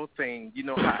one more thing. You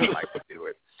know how I like to do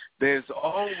it. There's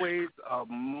always a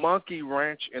monkey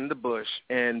wrench in the bush.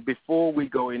 And before we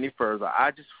go any further,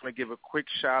 I just want to give a quick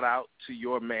shout-out to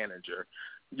your manager.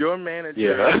 Your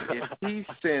manager, if he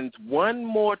sends one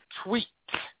more tweet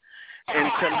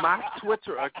into my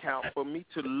Twitter account for me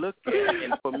to look at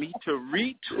and for me to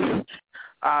retweet,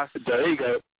 there you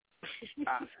go.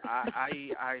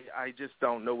 I just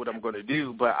don't know what I'm going to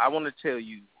do, but I want to tell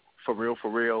you, for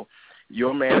real,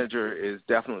 your manager is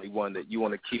definitely one that you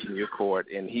want to keep in your court,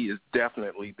 and he is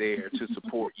definitely there to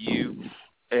support you,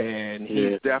 and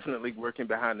he's definitely working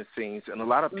behind the scenes. And a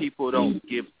lot of people don't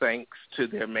give thanks to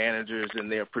their managers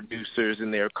and their producers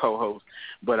and their co-hosts,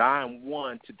 but I am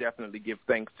one to definitely give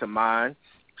thanks to mine.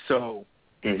 So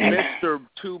Mr.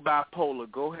 2 Bipolar,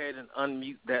 go ahead and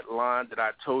unmute that line that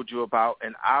I told you about,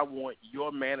 and I want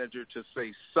your manager to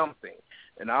say something.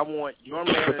 And I want your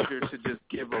manager to just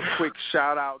give a quick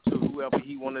shout-out to whoever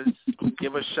he wants to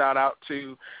give a shout-out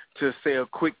to say a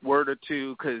quick word or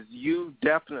two, because you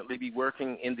definitely be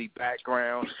working in the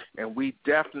background, and we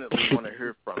definitely want to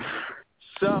hear from you.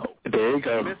 So, there you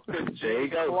go. Mr. J.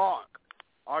 Clark,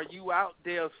 are you out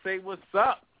there? Say what's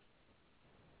up.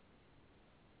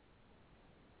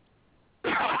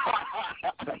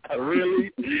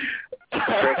 Really?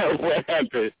 What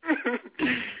happened?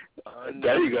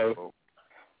 There you go.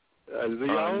 Is he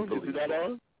on? Is he not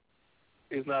on?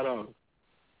 He's not on.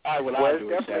 All right, it's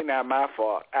definitely not my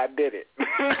fault. I did it.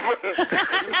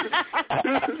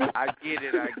 I get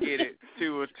it.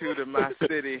 2 to my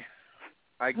city.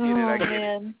 I get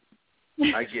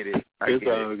it. It's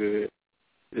all good.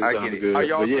 I get it. Are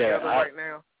y'all together right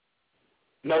now?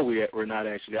 No, we're not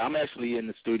actually. I'm actually in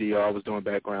the studio. I was doing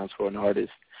backgrounds for an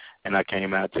artist, and I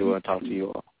came out to talk to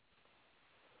you all.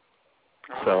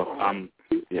 So,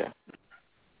 yeah.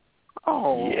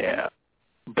 Oh. Yeah.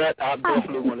 But I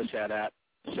definitely want to shout out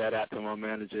to my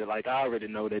manager. Like, I already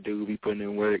know that dude be putting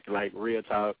in work. Like, real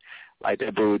talk. Like,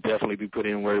 that dude definitely be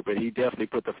putting in work. But he definitely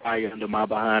put the fire under my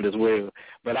behind as well.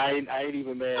 But I ain't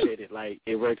even mad at it. Like,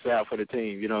 it works out for the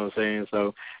team. You know what I'm saying?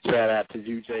 So, shout out to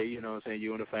you, Jay. You know what I'm saying?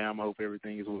 You and the fam. I hope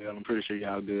everything is well. I'm pretty sure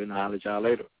y'all good, and I'll holler at y'all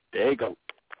later. There you go.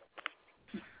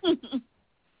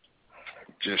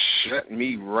 Just shut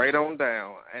me right on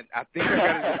down. And I think I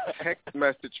got a text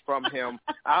message from him.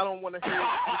 I don't want to hear it.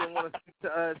 You don't want to speak to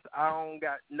us. I don't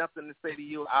got nothing to say to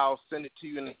you. I'll send it to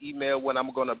you in an email when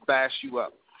I'm going to bash you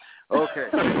up. Okay.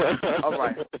 All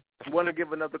right. I want to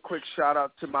give another quick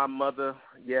shout-out to my mother.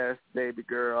 Yes, baby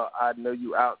girl, I know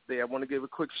you out there. I want to give a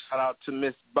quick shout-out to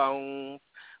Miss Bones,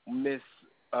 Miss,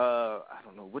 I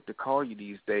don't know what to call you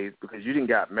these days because you didn't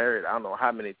got married I don't know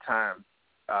how many times.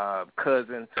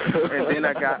 Cousin, and then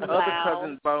I got other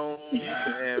cousin Bones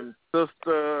and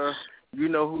sister. You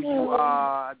know who you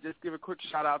are. Just give a quick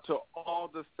shout out to all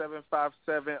the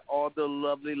 757, all the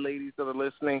lovely ladies that are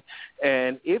listening.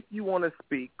 And if you want to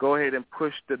speak, go ahead and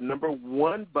push the number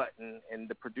 1 button, and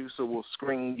the producer will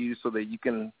screen you so that you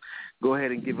can go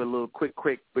ahead and give a little quick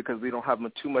because we don't have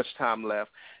too much time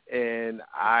left. And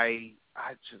I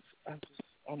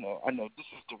know this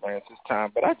is Durance's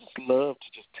time, but I just love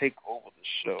to just take over the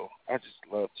show. I just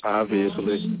love to.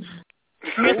 Obviously.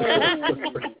 You know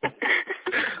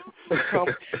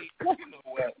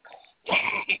what?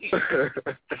 We're going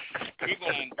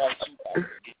to invite you back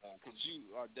because you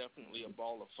are definitely a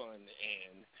ball of fun,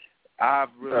 and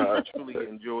I've really truly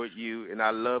enjoyed you, and I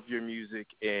love your music,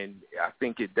 and I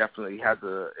think it definitely has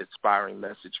an inspiring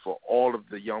message for all of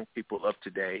the young people of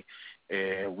today.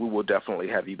 And we will definitely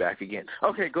have you back again.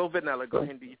 Okay, go Vanilla. Go ahead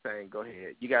and do your thing. Go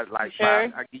ahead. You got like sure?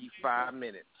 5. I give you 5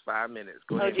 minutes. 5 minutes.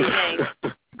 Go ahead.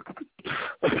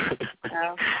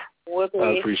 I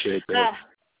appreciate that.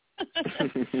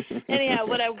 Anyhow,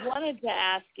 what I wanted to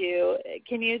ask you,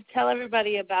 can you tell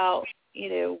everybody about,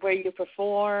 where you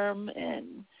perform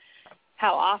and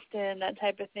how often, that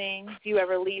type of thing? Do you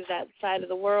ever leave that side of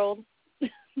the world?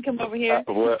 Come over here.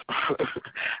 Well,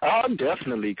 I'm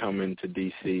definitely coming to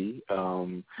DC.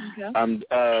 Okay.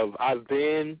 I've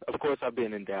been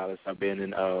in Dallas. I've been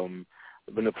in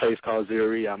a place called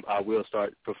Zuri. I will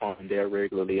start performing there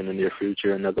regularly in the near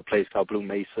future. Another place called Blue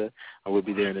Mesa. I will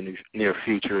be there in the near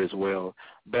future as well.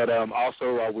 But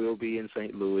also I will be in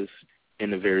St. Louis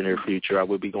in the very near future. I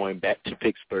will be going back to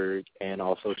Pittsburgh and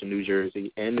also to New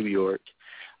Jersey and New York.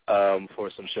 For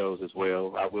some shows as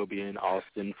well. I will be in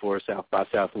Austin for South by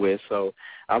Southwest, so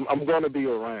I'm going to be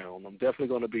around. I'm definitely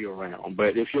going to be around.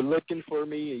 But if you're looking for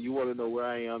me and you want to know where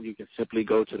I am, you can simply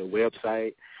go to the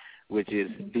website, which is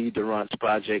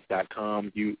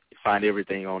theduranceproject.com. You find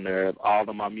everything on there. All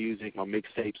of my music, my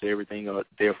mixtapes, everything are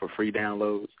there for free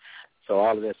downloads. So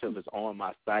all of that stuff is on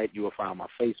my site. You will find my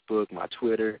Facebook, my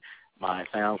Twitter, my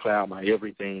SoundCloud, my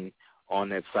everything on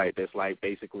that site. That's like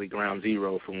basically ground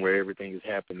zero from where everything is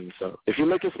happening. So if you're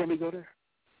looking for me, go there.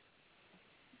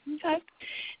 Okay.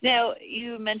 Now,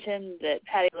 you mentioned that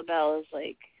Patti LaBelle is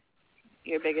like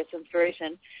your biggest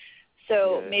inspiration.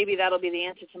 So maybe that'll be the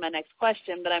answer to my next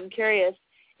question, but I'm curious,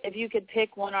 if you could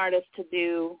pick one artist to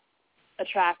do a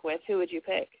track with, who would you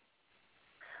pick?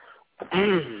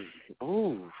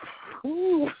 Ooh.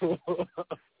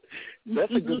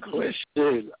 That's a good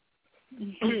question.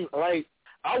 Like,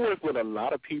 I work with a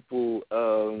lot of people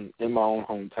in my own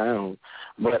hometown,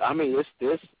 but I mean,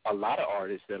 there's a lot of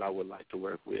artists that I would like to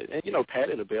work with, and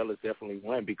Patti LaBelle is definitely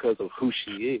one because of who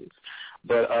she is.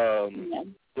 But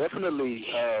definitely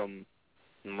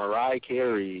Mariah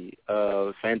Carey,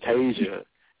 Fantasia,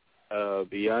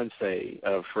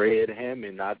 Beyonce, Fred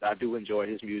Hammond. I do enjoy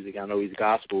his music. I know he's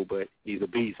gospel, but he's a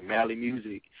beast. Mally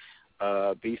Music,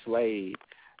 B. Slade.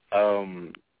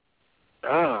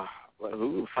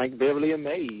 Frank Beverly and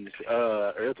Maze,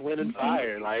 Earth, Wind, and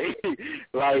Fire,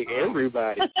 like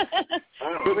everybody.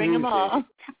 Bring them all.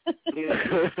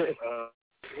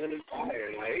 Wind and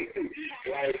Fire, like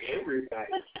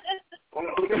everybody.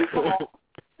 Okay.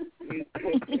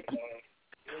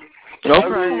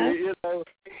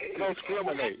 Don't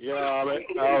discriminate. You know what I mean?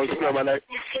 Don't discriminate.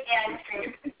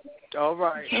 All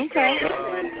right. Okay.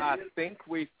 I think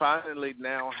we finally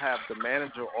now have the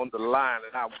manager on the line,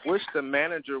 and I wish the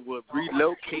manager would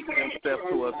relocate himself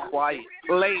to a quiet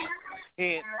place,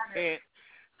 hint,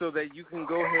 so that you can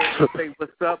go ahead and say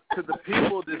what's up to the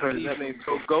people this evening.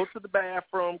 So go to the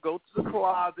bathroom, go to the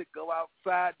closet, go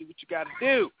outside, do what you got to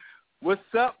do.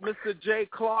 What's up, Mr. J.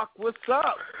 Clark? What's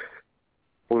up?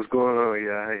 What's going on,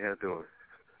 y'all? How y'all doing?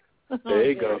 There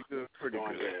you go. Good, pretty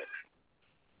good.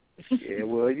 Yeah,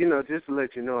 well, just to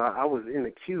let you know, I was in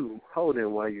the queue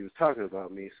holding while you was talking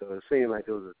about me, so it seemed like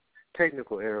there was a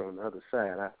technical error on the other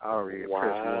side. I already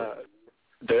pressed one.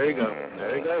 There you go.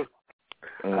 There you go.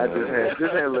 I just had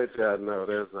to let y'all know,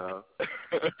 that's all.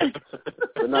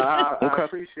 But no, I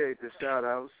appreciate the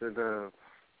shout-outs, and,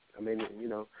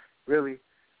 really,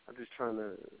 I'm just trying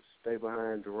to stay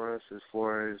behind Durance as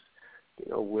far as,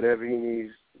 whatever he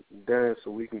needs done so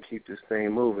we can keep this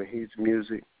thing moving. He's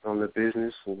music on the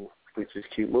business, and we just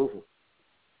keep moving.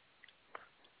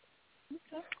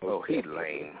 Oh, he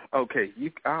lame. Okay,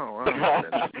 I don't know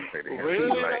nothing to say to him. He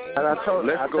lame. And I told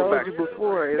back you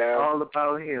before, it's all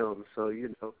about him, so,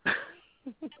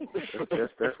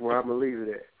 that's where I'm going to leave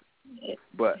it at.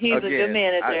 But he's again, a good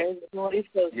manager. That's what he's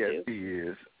supposed to. Yes, he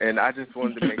is. And I just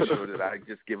wanted to make sure that I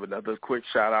just give another quick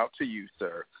shout-out to you,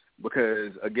 sir.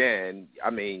 Because, again,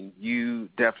 you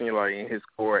definitely are in his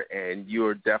court, and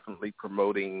you're definitely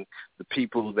promoting the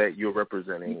people that you're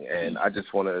representing. And I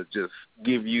just want to just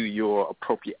give you your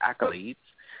appropriate accolades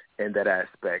in that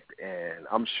aspect. And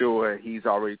I'm sure he's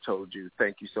already told you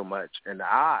thank you so much. And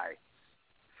I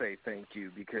say thank you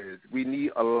because we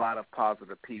need a lot of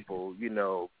positive people,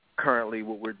 currently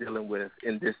what we're dealing with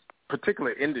in this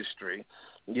particular industry,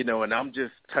 and I'm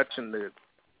just touching the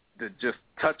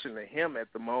hem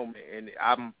at the moment, and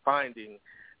I'm finding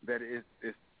that it's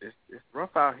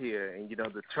rough out here, and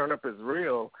the turn up is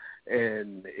real,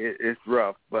 and it's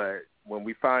rough. But when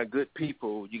we find good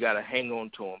people, you got to hang on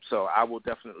to them. So I will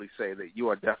definitely say that you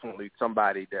are definitely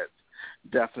somebody that's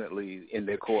definitely in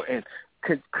their core. And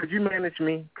could you manage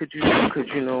me? Could you could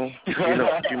you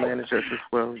manage us as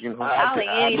well? So far.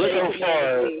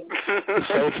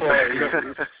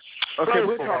 Okay,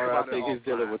 we'll talk about it.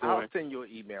 I'll send you an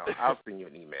email.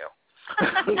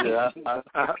 Yeah,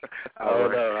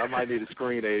 I might need to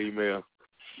screen that email.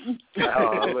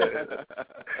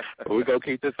 We're going to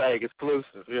keep this thing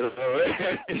exclusive.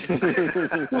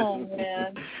 Oh,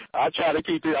 man. I'm going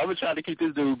to try to keep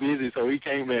this dude busy so he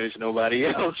can't manage nobody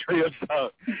else. Real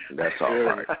talk. That's all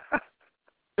right.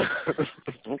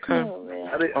 Okay. Oh,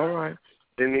 all right.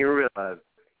 Didn't even realize it.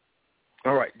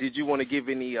 All right. Did you want to give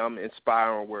any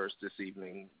inspiring words this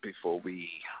evening before we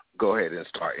go ahead and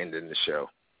start ending the show?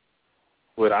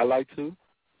 Would I like to?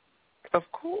 Of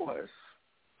course.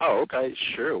 Oh, okay.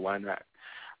 Sure. Why not?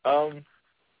 I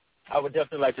would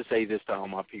definitely like to say this to all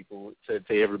my people, to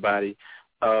everybody.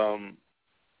 I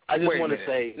just want to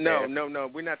say... No.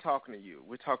 We're not talking to you.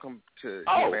 We're talking to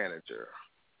your manager.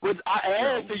 Well, I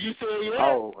asked, and you said yes.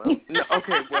 Oh, no,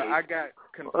 okay. Well, I got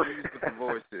confused with the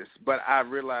voices, but I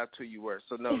realized who you were.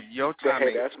 So, no, your time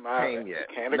ain't came yet.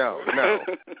 No.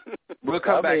 We'll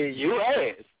come back. You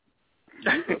asked.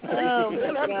 Oh, my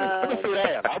God. Let me sit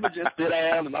down. I'm going to just sit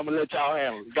down, and I'm going to let y'all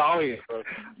handle it. Go ahead, bro.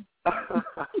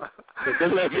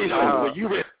 Just let me know. When you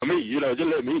ready for me, just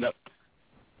let me know.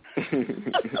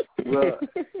 Well,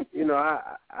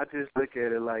 I just look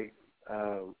at it like...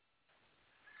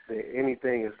 that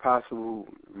anything is possible.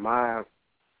 My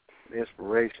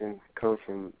inspiration comes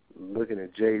from looking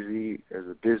at Jay-Z as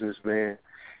a businessman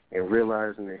and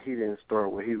realizing that he didn't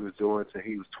start what he was doing until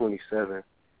he was 27,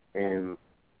 and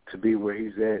to be where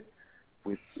he's at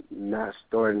with not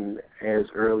starting as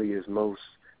early as most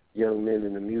young men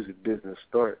in the music business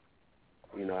start.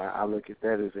 I look at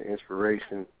that as an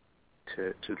inspiration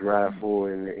to drive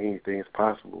forward, and that anything is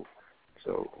possible.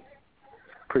 So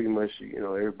pretty much,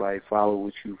 everybody follow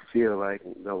what you feel like,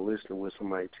 and don't listen to what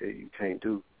somebody tell you can't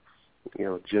do.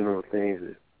 General things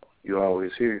that you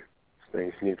always hear,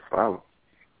 things you need to follow.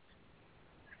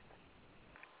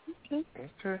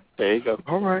 Okay. There you go.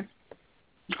 All right.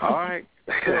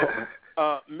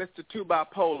 Mr. Two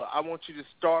Bipolar, I want you to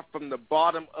start from the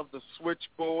bottom of the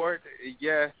switchboard.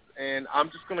 Yes, and I'm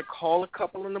just going to call a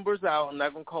couple of numbers out. I'm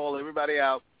not going to call everybody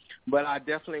out. But I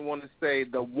definitely want to say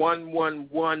the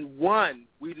 1111.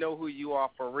 We know who you are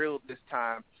for real this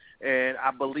time. And I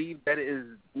believe that is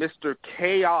Mr.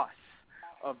 Chaos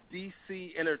of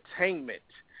DC Entertainment.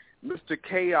 Mr.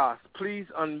 Chaos, please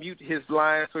unmute his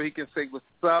line so he can say what's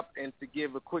up and to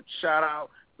give a quick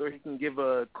shout-out so he can give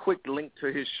a quick link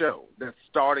to his show that's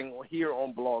starting here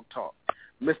on Blog Talk.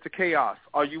 Mr. Chaos,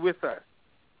 are you with us?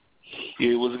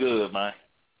 Yeah, what's good, man?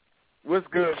 What's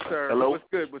good, sir? Hello? What's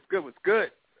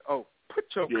good? Oh, put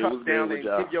your cup down and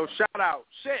give your shout-out.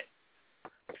 Shit.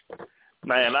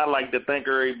 Man, I'd like to thank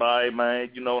everybody, man,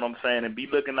 you know what I'm saying, and be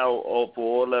looking out for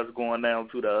all that's going down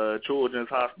to the Children's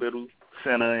Hospital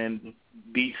Center in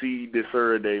D.C. this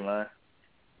Thursday, man.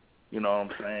 You know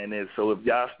what I'm saying? And so if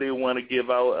y'all still want to give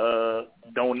out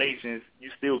donations, you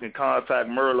still can contact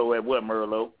Merlo at what,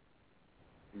 Merlo?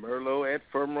 Merlo at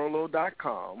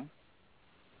firmerlo.com.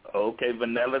 Okay,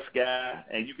 Vanilla Sky,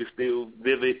 and you can still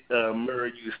Vivid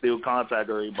Murray. You can still contact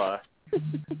everybody.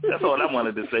 That's all I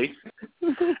wanted to say.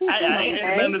 I ain't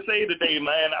had nothing to say today,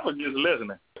 man. I was just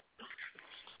listening.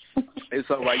 It's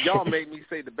all right. Y'all made me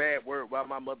say the bad word while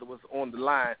my mother was on the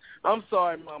line. I'm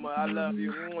sorry, Mama. I love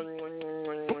you.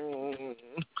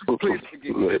 Please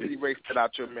forgive me. Just erase it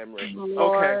out your memory.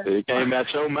 Lord. Okay. It came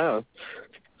out your mouth.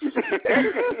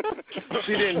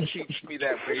 She didn't teach me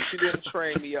that way. She didn't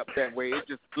train me up that way. It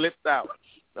just slipped out.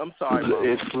 I'm sorry, Mama.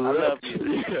 It slipped. I love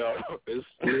you. Yeah, it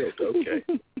slipped. Okay.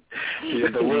 Yeah,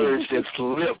 the words just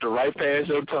slipped right past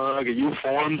your tongue, and you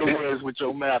formed the words with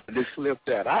your mouth, and it slipped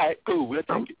out. All right, cool. We'll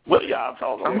take it. What y'all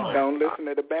talking about? Don't listen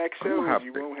to the back shows.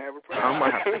 You won't have a problem.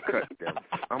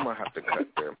 I'm going to have to cut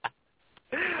them.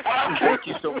 Thank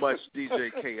you so much,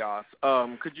 DJ Chaos.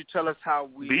 Could you tell us how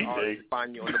we are to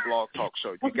find you on the Blog Talk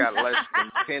Show? You got less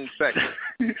than 10 seconds.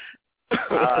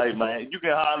 All right, man. You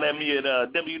can holler at me at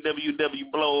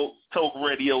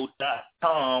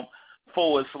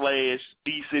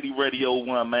www.blogtalkradio.com/D-City-Radio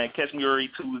 1, man. Catch me every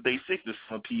Tuesday, 6 to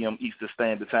 7 p.m. Eastern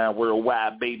Standard Time,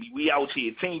 worldwide, baby. We out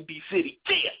here, Team D-City.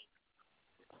 Yeah!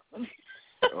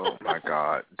 Oh, my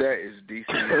God. That is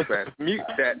D-City's best. Mute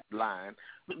that line.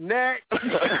 Next.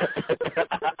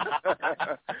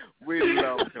 We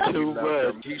love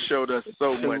him. He showed us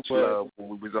so much love when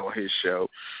we was on his show.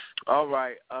 All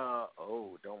right.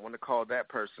 Don't want to call that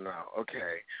person out.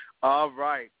 Okay. All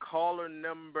right. Caller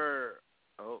number.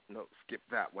 Oh, no, skip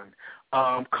that one.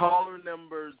 Caller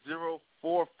number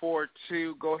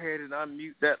 0442. Go ahead and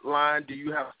unmute that line. Do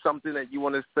you have something that you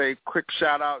want to say? Quick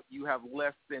shout out. You have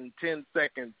less than 10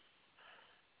 seconds.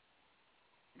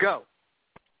 Go.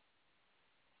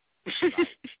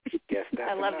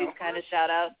 I love these kind of shout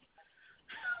outs.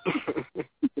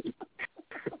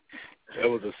 That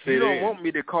was a city. You don't want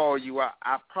me to call you out.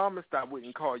 I promised I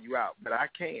wouldn't call you out, but I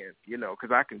can,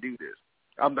 because I can do this.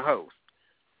 I'm the host.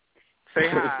 Say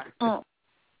hi.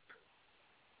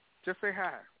 Just say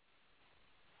hi.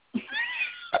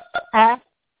 Huh?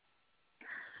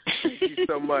 Thank you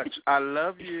so much. I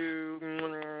love you.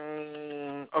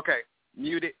 Okay,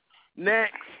 mute it.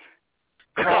 Next,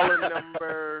 caller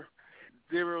number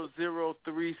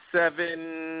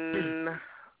 0037.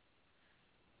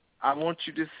 I want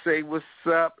you to say what's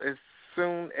up as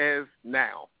soon as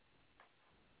now.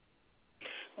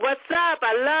 What's up?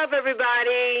 I love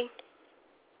everybody.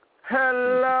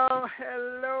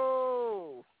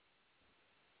 Hello.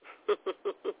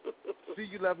 Do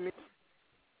you love me?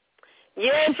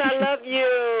 Yes, I love you.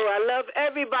 I love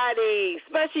everybody,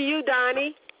 especially you,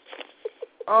 Donnie.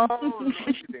 Oh, Lord,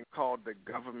 you didn't call the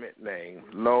government name.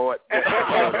 Lord, that's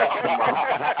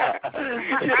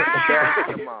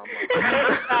the mama.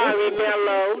 I'm sorry,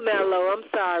 Mello. I'm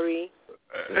sorry.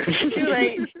 Too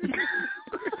late.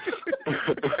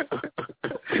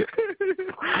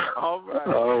 All right.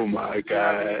 Oh, my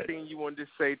God. Anything you wanted to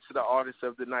say to the artist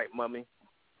of the night, Mummy?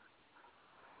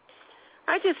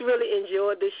 I just really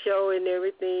enjoyed the show and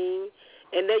everything.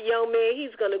 And that young man,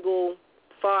 he's going to go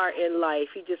far in life.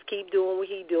 He just keep doing what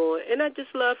he doing. And I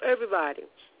just love everybody.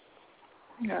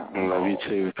 Yeah. I love you,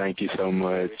 too. Thank you so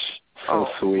much. So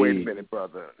sweet. Wait a minute,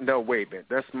 brother. No, wait a minute.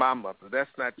 That's my mother. That's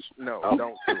not – no,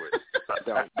 don't do it.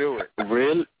 Don't do it.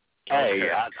 Really? Okay. Hey,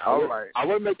 all right. I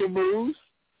wasn't making moves.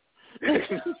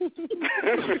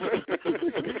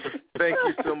 Thank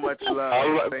you so much, love.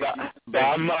 All right,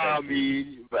 bye,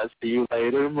 Mommy. Bye, see you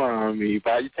later, Mommy.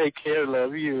 Bye, you take care.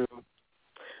 Love you.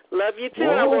 Love you, too.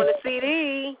 Whoa. I want a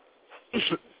CD.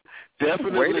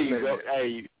 Definitely.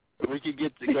 Hey, we can go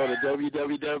to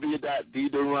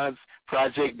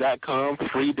www.theduranceproject.com.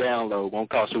 Free download. Won't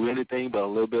cost you anything but a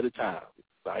little bit of time.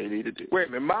 That's all you need to do. Wait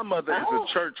a minute. My mother is a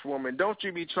church woman. Don't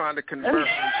you be trying to convert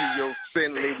her to your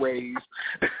sinly ways.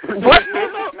 What?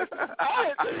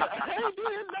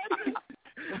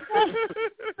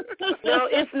 No,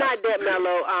 it's not that,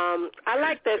 Mello. I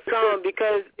like that song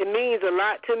because it means a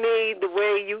lot to me, the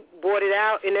way you brought it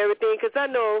out and everything, because I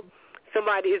know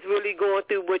somebody is really going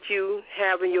through what you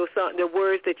have in your song, the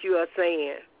words that you are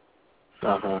saying.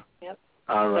 Uh-huh. Yep.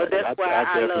 All right. So that's why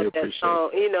I love that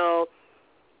song. It.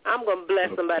 I'm going to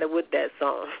bless somebody with that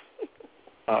song.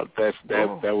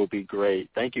 That would be great.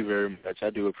 Thank you very much. I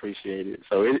do appreciate it.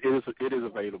 So it is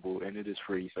available, and it is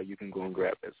free, so you can go and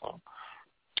grab that song.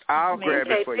 I'll grab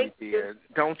it for you, dear.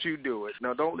 Don't you do it.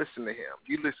 No, don't listen to him.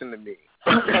 You listen to me.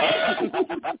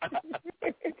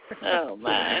 Oh,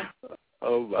 my.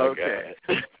 Oh, my okay.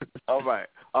 God.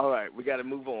 All right. We got to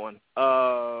move on.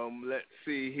 Let's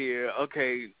see here.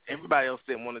 Okay, everybody else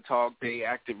didn't want to talk. They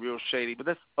acted real shady.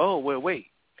 But wait.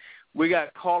 We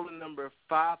got caller number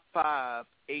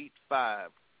 5585.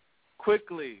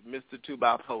 quickly, Mr. 2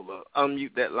 Bipolar,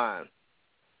 unmute that line.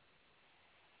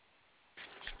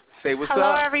 Say what's Hello,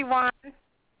 up. Hello, everyone.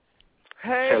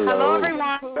 Hey. Hello,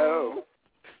 everyone. Hello.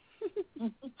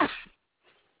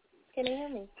 Can you hear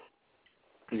me?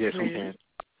 Yes, we can.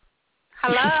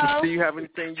 Hello. Do you have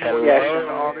anything you want to say to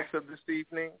the audience of this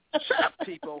evening? Shut up,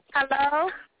 people. Hello.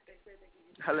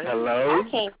 Hello.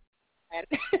 Okay.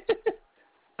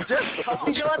 Just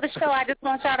enjoy the show. I just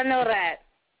want y'all to know that.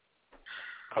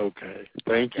 Okay.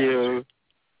 Thank you.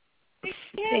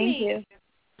 Thank you.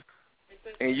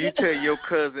 And you tell your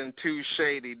cousin Too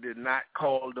Shady to not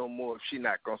call no more if she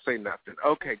not going to say nothing.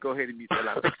 Okay, go ahead and mute that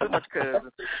line. Thanks so much,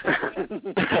 cousin.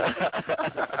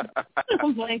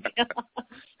 Oh, my God.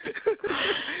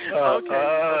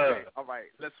 Okay. All right.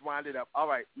 Let's wind it up. All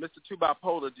right. Mr. 2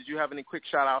 Bipolar, did you have any quick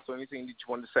shout-outs or anything that you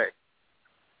wanted to say?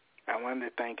 I wanted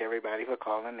to thank everybody for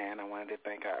calling in. I wanted to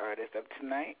thank our artist of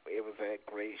tonight. It was a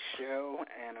great show,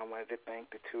 and I wanted to thank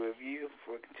the two of you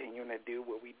for continuing to do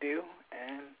what we do,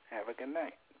 and have a good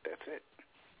night. That's it.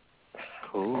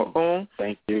 Cool.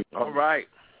 Thank you. All right.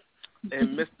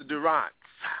 And Mr. Durance,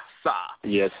 sir.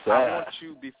 Yes, sir. I want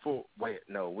you before. Wait,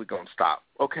 no, we're going to stop.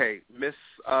 Okay, Miss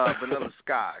Vanilla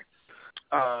Sky.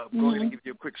 Go ahead and give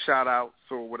you a quick shout-out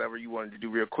or whatever you wanted to do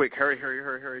real quick.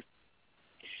 Hurry.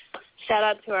 Shout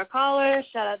out to our callers,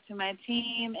 shout out to my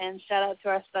team, and shout out to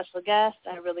our special guest.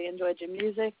 I really enjoyed your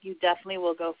music. You definitely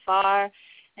will go far,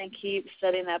 and keep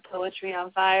setting that poetry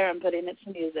on fire and putting it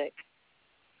to music.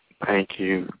 Thank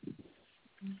you.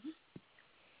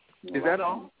 Is that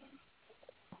all?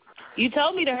 You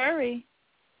told me to hurry.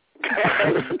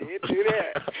 You did do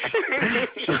that.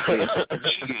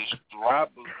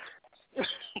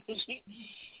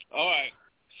 All right.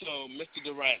 So, Mr.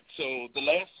 Durant, so the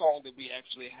last song that we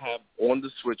actually have on the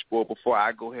switchboard before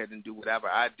I go ahead and do whatever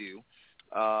I do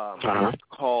is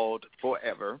called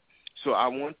Forever. So I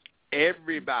want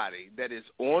everybody that is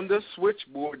on the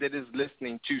switchboard that is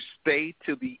listening to stay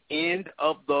to the end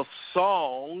of the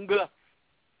song.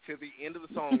 To the end of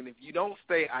the song. And if you don't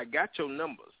stay, I got your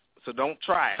numbers. So don't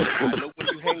try it. I know when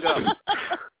you hang up.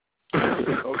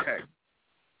 Okay.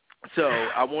 So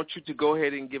I want you to go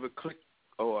ahead and give a quick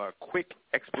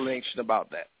explanation about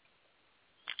that.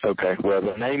 Okay. Well,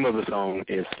 the name of the song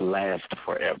is Last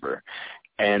Forever.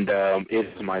 And it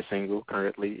is my single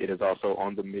currently. It is also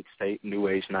on the mixtape New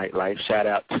Age Nightlife. Shout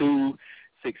out to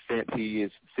Six Cents. He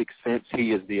is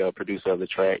the producer of the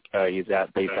track. He's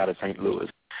based out of St. Louis.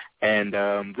 And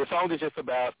the song is just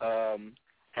about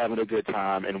having a good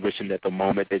time and wishing that the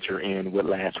moment that you're in would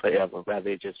last forever, rather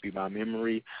it just be my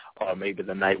memory or maybe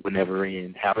the night would never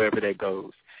end. However that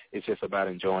goes, it's just about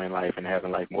enjoying life and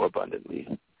having life more abundantly.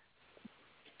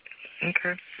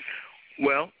 Okay.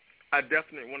 Well, I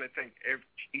definitely want to thank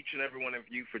each and every one of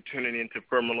you for tuning in to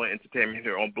Firmula Entertainment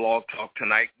here on Blog Talk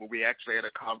tonight, where we actually had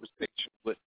a conversation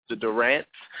with the Durance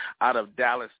out of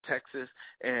Dallas, Texas.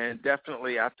 And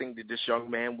definitely I think that this young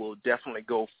man will definitely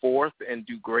go forth and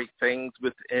do great things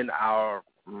within our,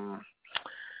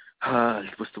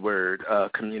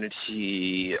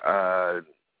 community,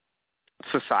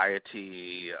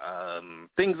 society,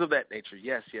 things of that nature.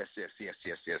 Yes.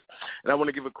 And I want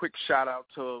to give a quick shout-out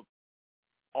to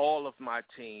all of my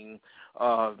team,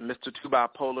 Mr. 2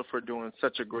 Bipolar for doing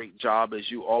such a great job as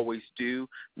you always do,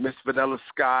 Miss Vanilla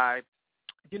Sky.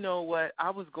 You know what? I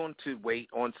was going to wait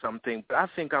on something, but I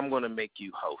think I'm going to make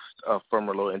you host of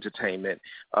Firmula Entertainment.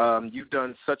 You've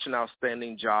done such an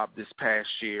outstanding job this past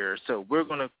year, so we're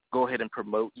going to go ahead and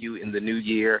promote you in the new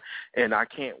year, and I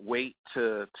can't wait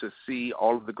to see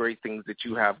all of the great things that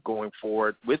you have going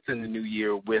forward within the new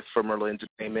year with Firmula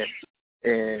Entertainment,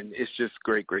 and it's just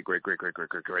great.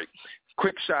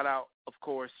 Quick shout-out, of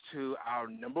course, to our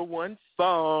number one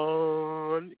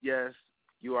son. Yes,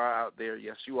 you are out there.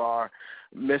 Yes, you are.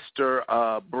 Mr.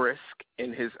 Brisk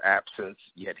in his absence,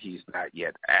 yet he's not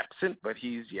yet absent, but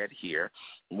he's yet here.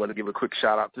 I want to give a quick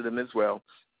shout-out to them as well.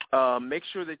 Make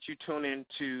sure that you tune in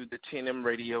to the TNM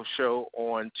radio show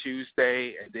on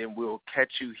Tuesday, and then we'll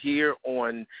catch you here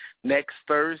on next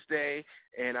Thursday.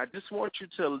 And I just want you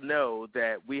to know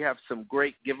that we have some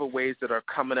great giveaways that are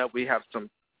coming up. We have some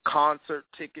concert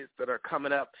tickets that are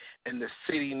coming up in the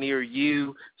city near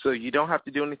you, so you don't have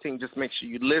to do anything. Just make sure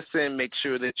you listen. Make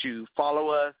sure that you follow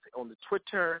us on the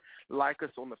Twitter, like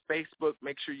us on the Facebook.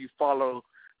 Make sure you follow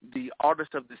the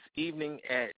artist of this evening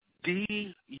at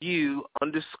DU_rants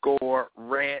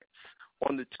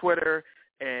on the Twitter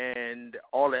and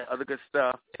all that other good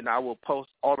stuff, and I will post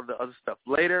all of the other stuff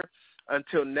later.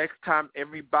 Until next time,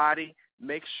 everybody,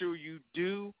 make sure you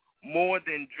do more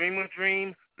than dream a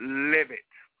dream, live it.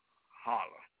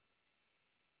 Holla.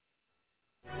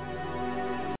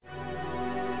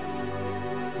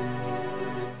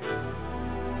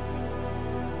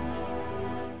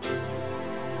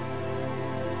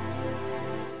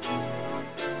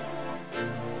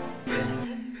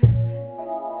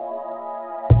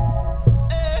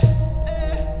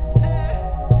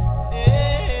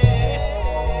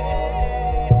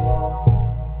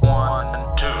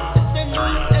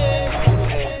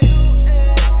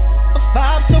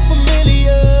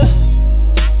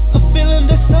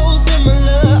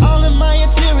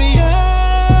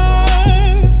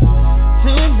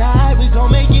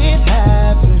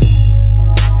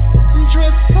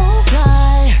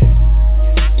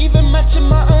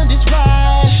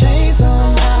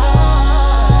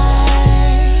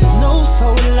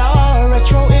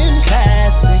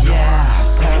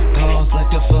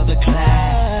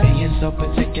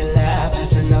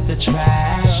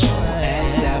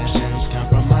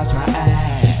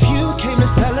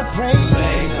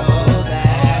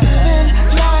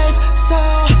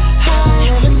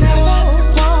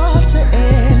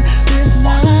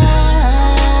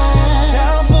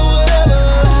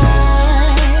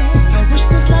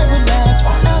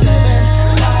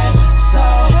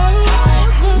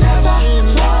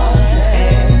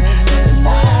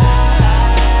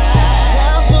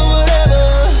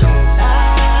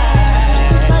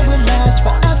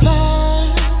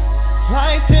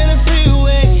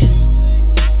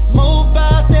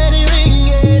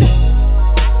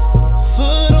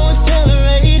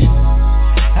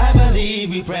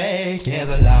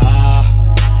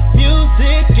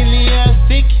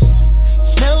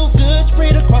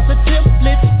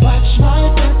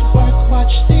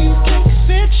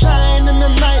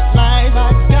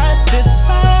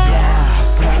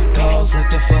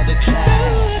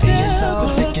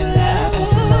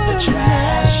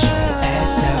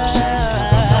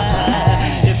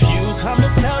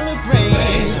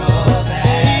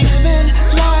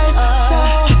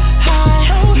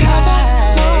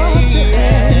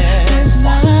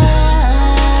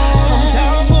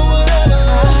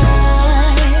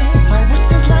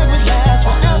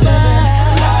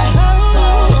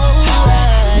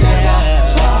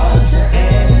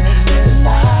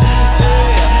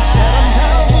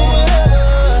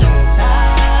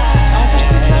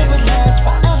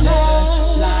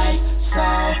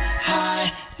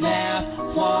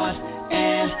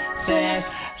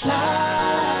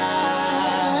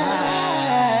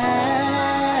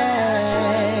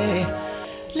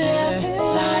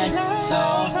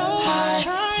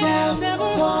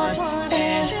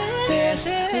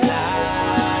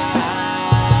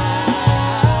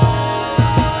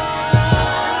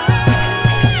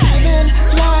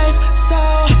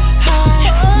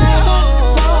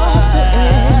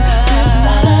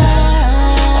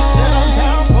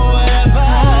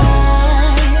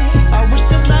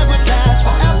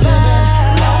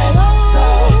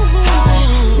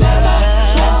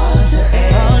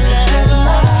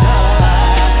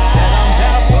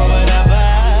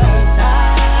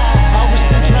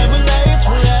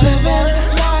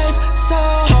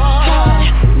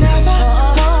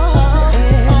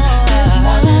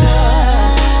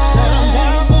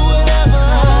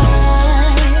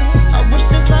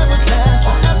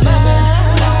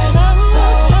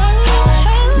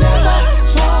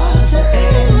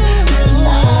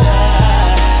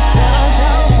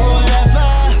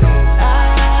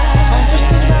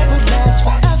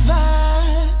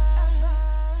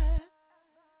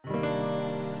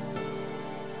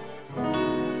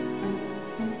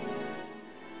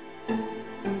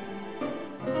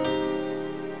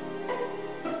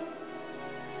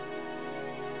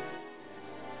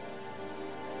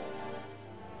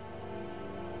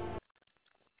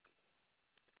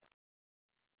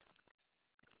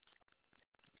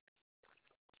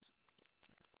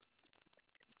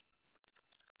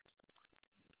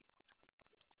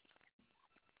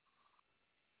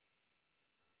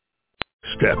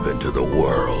 Step into the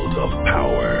world of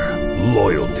power,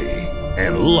 loyalty,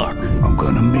 and luck. I'm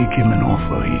gonna make him an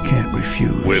offer he can't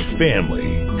refuse. With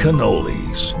family,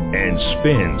 cannolis, and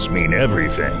spins mean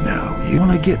everything. Now, you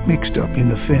wanna get mixed up in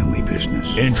the family business.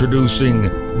 Introducing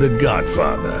The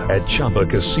Godfather at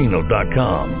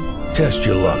ChumbaCasino.com. Test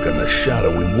your luck in the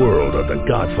shadowy world of The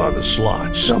Godfather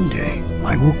slot. Someday,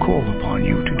 I will call upon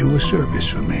you to do a service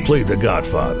for me. Play The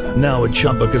Godfather now at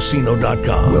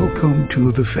ChumbaCasino.com. Welcome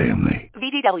to the family.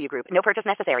 VGW Group. No purchase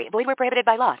necessary. Void where prohibited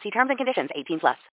by law. See terms and conditions. 18+.